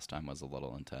in the last time was a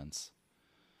little intense.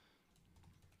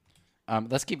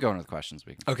 Let's keep going with questions.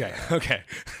 Okay. Okay.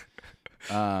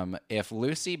 If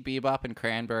Lucy, Bebop, and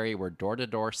Cranberry were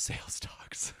door-to-door sales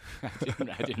dogs,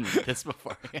 I didn't read this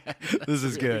before. This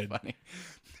is really good. Funny.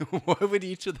 What would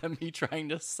each of them be trying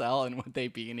to sell, and would they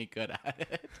be any good at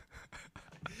it?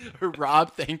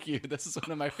 Rob, thank you. This is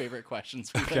one of my favorite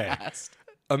questions we've been asked.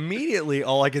 Immediately,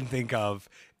 all I can think of,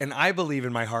 and I believe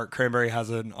in my heart, Cranberry has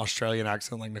an Australian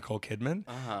accent like Nicole Kidman.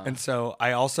 And so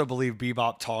I also believe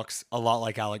Bebop talks a lot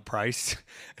like Alec Price.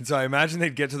 And so I imagine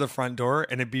they'd get to the front door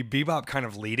and it'd be Bebop kind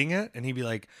of leading it. And he'd be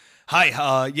like,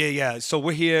 "Hi, yeah. So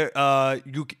we're here.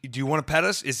 Do you want to pet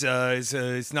us?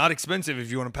 It's not expensive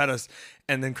if you want to pet us."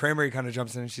 And then Cranberry kind of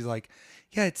jumps in and she's like,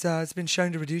 "Yeah, it's been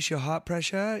shown to reduce your heart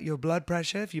pressure, your blood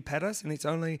pressure if you pet us, and it's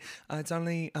only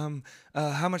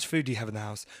how much food do you have in the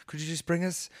house? Could you just bring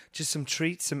us just some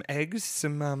treats, some eggs,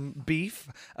 some beef,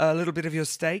 a little bit of your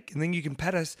steak, and then you can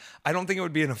pet us?" I don't think it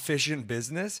would be an efficient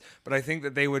business, but I think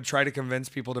that they would try to convince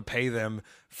people to pay them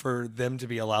for them to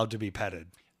be allowed to be petted.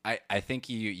 I think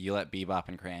you let Bebop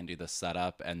and Cran do the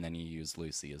setup, and then you use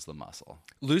Lucy as the muscle.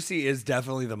 Lucy is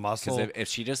definitely the muscle. Because if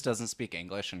she just doesn't speak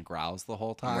English and growls the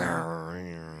whole time.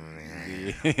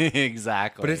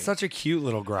 Exactly. But it's such a cute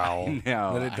little growl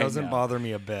that it doesn't bother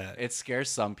me a bit. It scares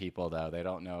some people, though. They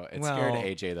don't know. It Well- scared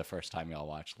AJ the first time y'all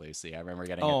watched Lucy. I remember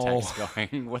getting a text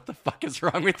going, "What the fuck is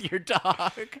wrong with your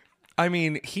dog?" I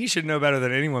mean, he should know better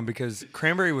than anyone because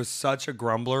Cranberry was such a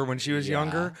grumbler when she was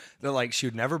younger that like she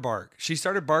would never bark. She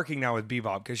started barking now with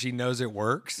Bebop because she knows it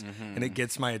works and it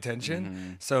gets my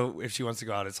attention. So if she wants to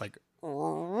go out, it's like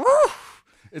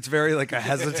it's very like a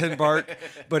hesitant bark,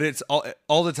 but it's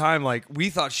all the time. Like we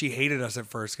thought she hated us at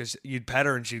first because you'd pet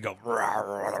her and she'd go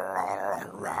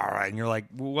and you're like,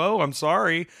 "Whoa, I'm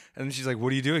sorry." And then she's like,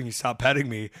 "What are you doing? You stopped petting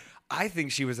me." I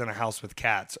think she was in a house with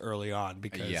cats early on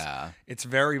because it's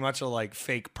very much a like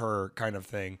fake purr kind of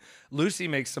thing. Lucy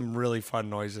makes some really fun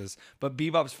noises, but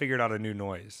Bebop's figured out a new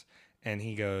noise and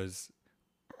he goes,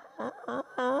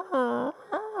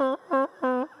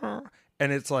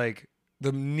 and it's like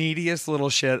the neediest little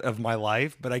shit of my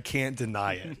life, but I can't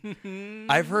deny it.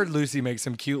 I've heard Lucy make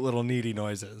some cute little needy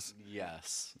noises.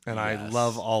 Yes. And I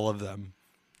love all of them.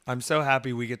 I'm so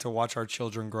happy we get to watch our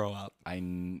children grow up. I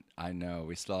know.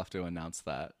 We still have to announce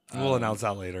that. We'll announce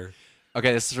that later.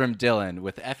 Okay, this is from Dylan.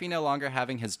 With Effie no longer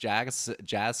having his jazz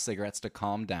cigarettes to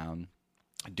calm down,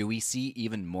 do we see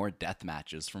even more death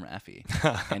matches from Effie?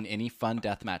 And any fun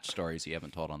death match stories you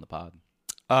haven't told on the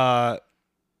pod?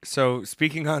 So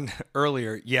speaking on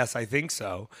earlier, yes, I think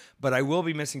so. But I will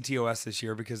be missing TOS this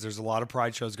year because there's a lot of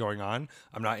Pride shows going on.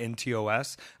 I'm not in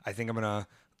TOS. I think I'm going to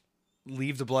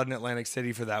leave the blood in Atlantic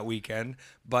City for that weekend.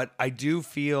 But I do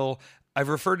feel, I've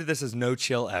referred to this as no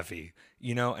chill Effie,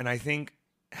 you know, and I think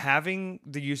having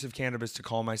the use of cannabis to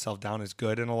calm myself down is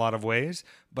good in a lot of ways.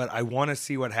 But I want to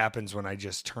see what happens when I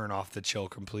just turn off the chill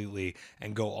completely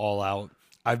and go all out.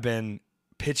 I've been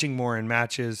pitching more in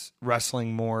matches,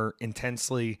 wrestling more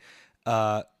intensely.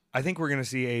 I think we're going to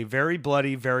see a very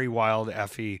bloody, very wild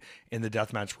Effie in the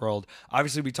deathmatch world.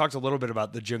 Obviously, we talked a little bit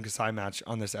about the Jun Kasai match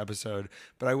on this episode,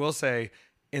 but I will say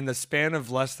in the span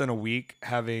of less than a week,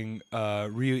 having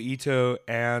Ryu Ito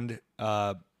and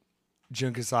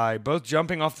Jun Kasai both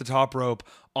jumping off the top rope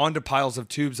onto piles of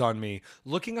tubes on me,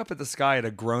 looking up at the sky at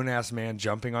a grown-ass man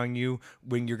jumping on you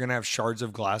when you're going to have shards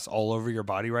of glass all over your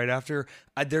body right after.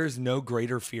 There is no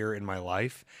greater fear in my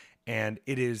life, and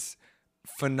it is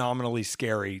phenomenally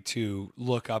scary to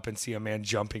look up and see a man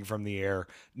jumping from the air,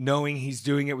 knowing he's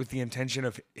doing it with the intention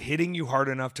of hitting you hard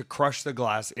enough to crush the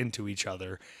glass into each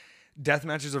other. Death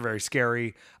matches are very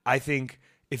scary. I think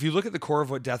if you look at the core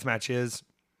of what deathmatch is,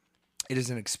 it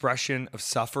is an expression of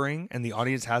suffering, and the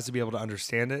audience has to be able to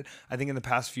understand it. I think in the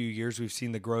past few years, we've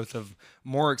seen the growth of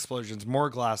more explosions, more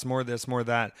glass, more this, more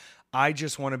that. I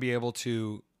just want to be able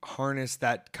to harness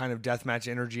that kind of deathmatch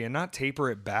energy and not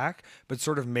taper it back, but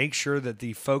sort of make sure that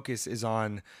the focus is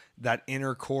on that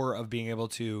inner core of being able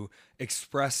to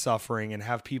express suffering and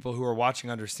have people who are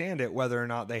watching understand it, whether or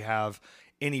not they have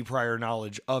any prior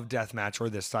knowledge of deathmatch or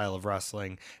this style of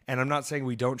wrestling. And I'm not saying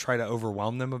we don't try to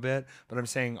overwhelm them a bit, but I'm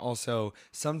saying also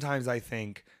sometimes I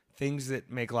think things that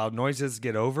make loud noises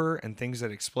get over and things that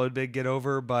explode big get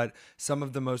over. But some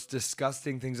of the most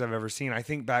disgusting things I've ever seen, I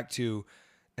think back to,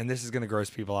 and this is going to gross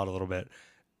people out a little bit,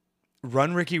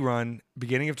 Run Ricky Run,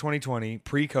 beginning of 2020,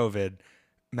 pre-COVID,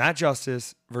 Matt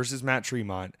Justice versus Matt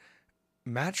Tremont.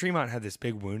 Matt Tremont had this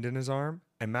big wound in his arm,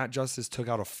 and Matt Justice took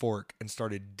out a fork and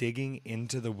started digging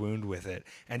into the wound with it.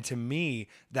 And to me,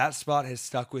 that spot has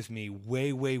stuck with me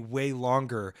way, way, way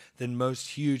longer than most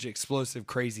huge, explosive,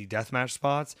 crazy deathmatch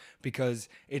spots, because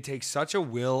it takes such a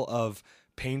will of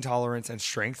pain tolerance and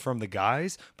strength from the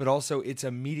guys, but also it's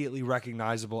immediately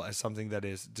recognizable as something that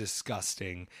is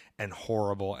disgusting and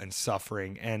horrible and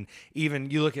suffering. And even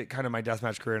you look at kind of my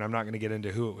deathmatch career, and I'm not going to get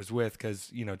into who it was with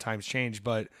because, you know, times change,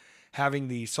 but having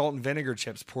the salt and vinegar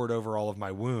chips poured over all of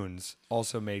my wounds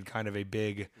also made kind of a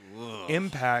big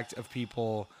impact of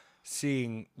people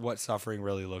seeing what suffering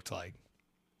really looked like.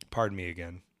 Pardon me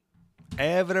again.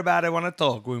 Everybody want to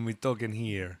talk when we talking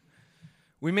here.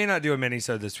 We may not do a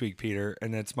mini-sode this week, Peter,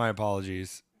 and it's my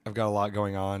apologies. I've got a lot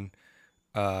going on.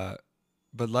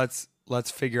 But let's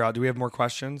figure out. Do we have more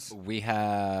questions? We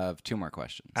have 2 more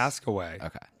questions. Ask away.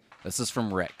 Okay. This is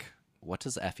from Rick. What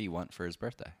does Effie want for his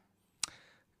birthday?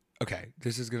 Okay,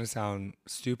 this is going to sound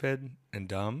stupid and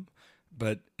dumb,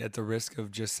 but at the risk of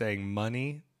just saying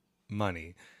money,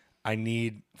 I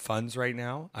need funds right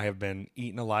now. I have been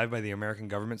eaten alive by the American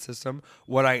government system.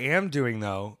 What I am doing,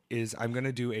 though, is I'm going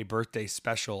to do a birthday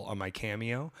special on my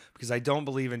Cameo because I don't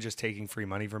believe in just taking free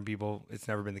money from people. It's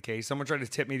never been the case. Someone tried to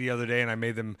tip me the other day, and I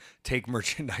made them take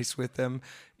merchandise with them.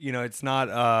 You know, it's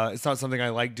not something I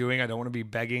like doing. I don't want to be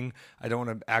begging. I don't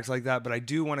want to act like that, but I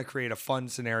do want to create a fun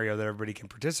scenario that everybody can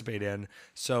participate in.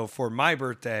 So for my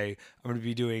birthday, I'm going to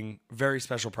be doing very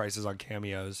special prices on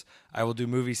Cameos. I will do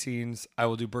movie scenes. I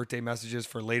will do birthday messages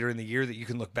for later in the year that you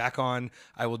can look back on.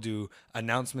 I will do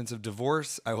announcements of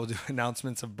divorce. I will do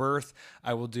announcements of birth.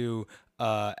 I will do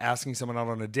asking someone out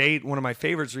on a date. One of my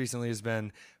favorites recently has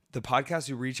been the podcasts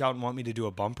who reach out and want me to do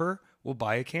a bumper will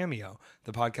buy a Cameo.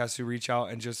 The podcasts who reach out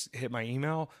and just hit my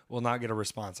email will not get a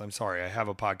response. I'm sorry. I have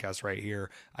a podcast right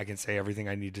here. I can say everything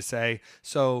I need to say.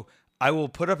 So I will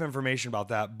put up information about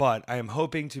that, but I am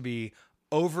hoping to be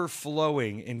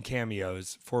overflowing in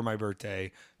Cameos for my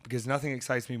birthday because nothing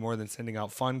excites me more than sending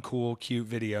out fun, cool, cute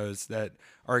videos that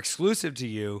are exclusive to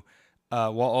you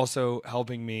while also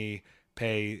helping me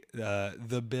pay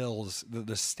the bills that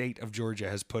the state of Georgia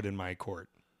has put in my court.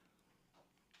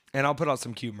 And I'll put out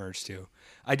some cute merch too.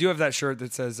 I do have that shirt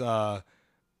that says I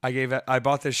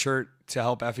bought this shirt to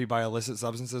help Effie buy illicit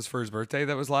substances for his birthday.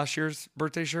 That was last year's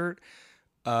birthday shirt.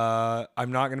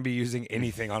 I'm not going to be using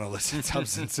anything on illicit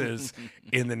substances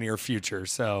in the near future.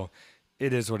 So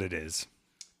it is what it is.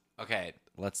 Okay.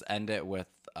 Let's end it with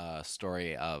a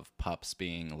story of pups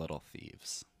being little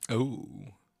thieves. Oh,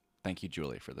 Thank you,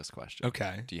 Julie, for this question.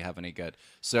 okay. Do you have any good?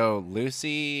 So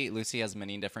Lucy has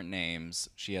many different names.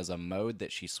 She has a mode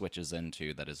that she switches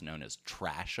into that is known as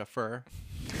Trashifer,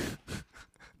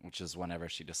 which is whenever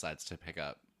she decides to pick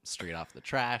up straight off the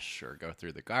trash or go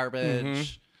through the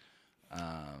garbage.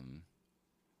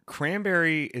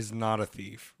 Cranberry is not a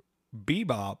thief.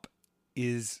 Bebop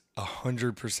is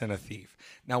 100% a thief.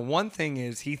 Now, one thing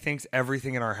is he thinks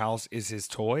everything in our house is his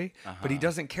toy, but he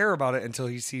doesn't care about it until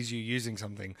he sees you using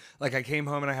something. Like I came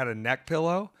home and I had a neck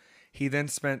pillow. He then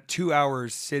spent 2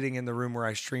 hours sitting in the room where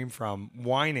I stream from,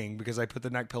 whining because I put the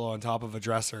neck pillow on top of a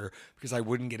dresser because I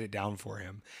wouldn't get it down for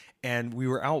him. And we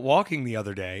were out walking the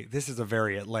other day. This is a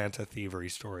very Atlanta thievery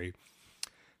story.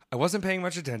 I wasn't paying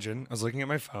much attention. I was looking at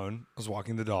my phone. I was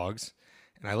walking the dogs.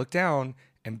 And I looked down,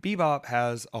 and Bebop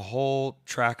has a whole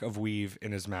track of weave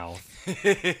in his mouth.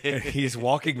 And he's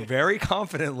walking very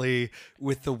confidently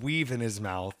with the weave in his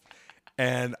mouth.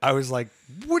 And I was like,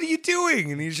 what are you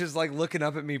doing? And he's just like looking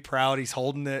up at me proud. He's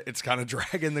holding it. It's kind of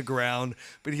dragging the ground.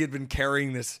 But he had been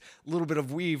carrying this little bit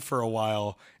of weave for a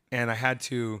while. And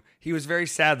he was very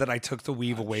sad that I took the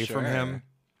weave away from him.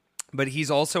 But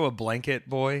he's also a blanket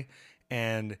boy.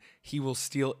 And he will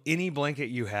steal any blanket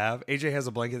you have. AJ has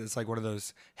a blanket that's like one of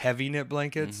those heavy knit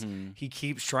blankets. He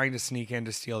keeps trying to sneak in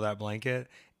to steal that blanket.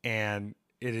 And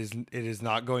it is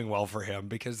not going well for him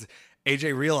because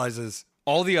AJ realizes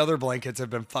all the other blankets have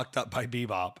been fucked up by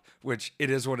Bebop, which it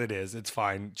is what it is. It's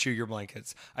fine. Chew your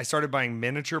blankets. I started buying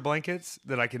miniature blankets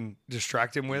that I can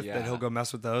distract him with, that he'll go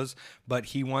mess with those. But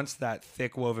he wants that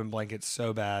thick woven blanket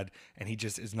so bad, and he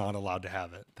just is not allowed to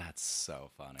have it. That's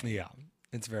so funny. Yeah.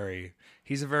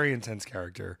 He's a very intense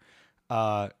character.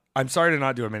 I'm sorry to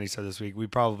not do a mini-sode this week. We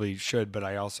probably should, but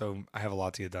I have a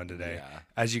lot to get done today. Yeah.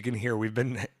 As you can hear, we've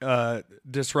been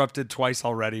disrupted twice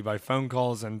already by phone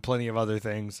calls and plenty of other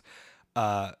things.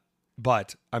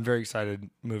 But I'm very excited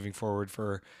moving forward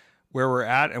for where we're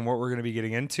at and what we're going to be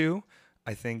getting into.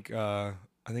 I think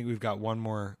we've got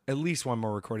at least one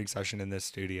more recording session in this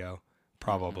studio,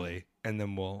 probably. And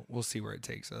then we'll see where it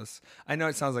takes us. I know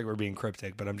it sounds like we're being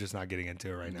cryptic, but I'm just not getting into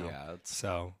it right now. Yeah, it's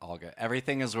so all good.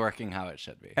 Everything is working how it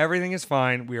should be. Everything is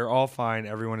fine. We are all fine.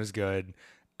 Everyone is good.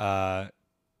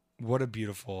 What a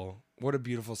beautiful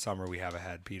summer we have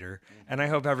ahead, Peter. And I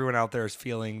hope everyone out there is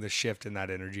feeling the shift in that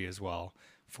energy as well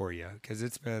for you, because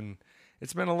it's been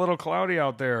a little cloudy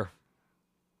out there.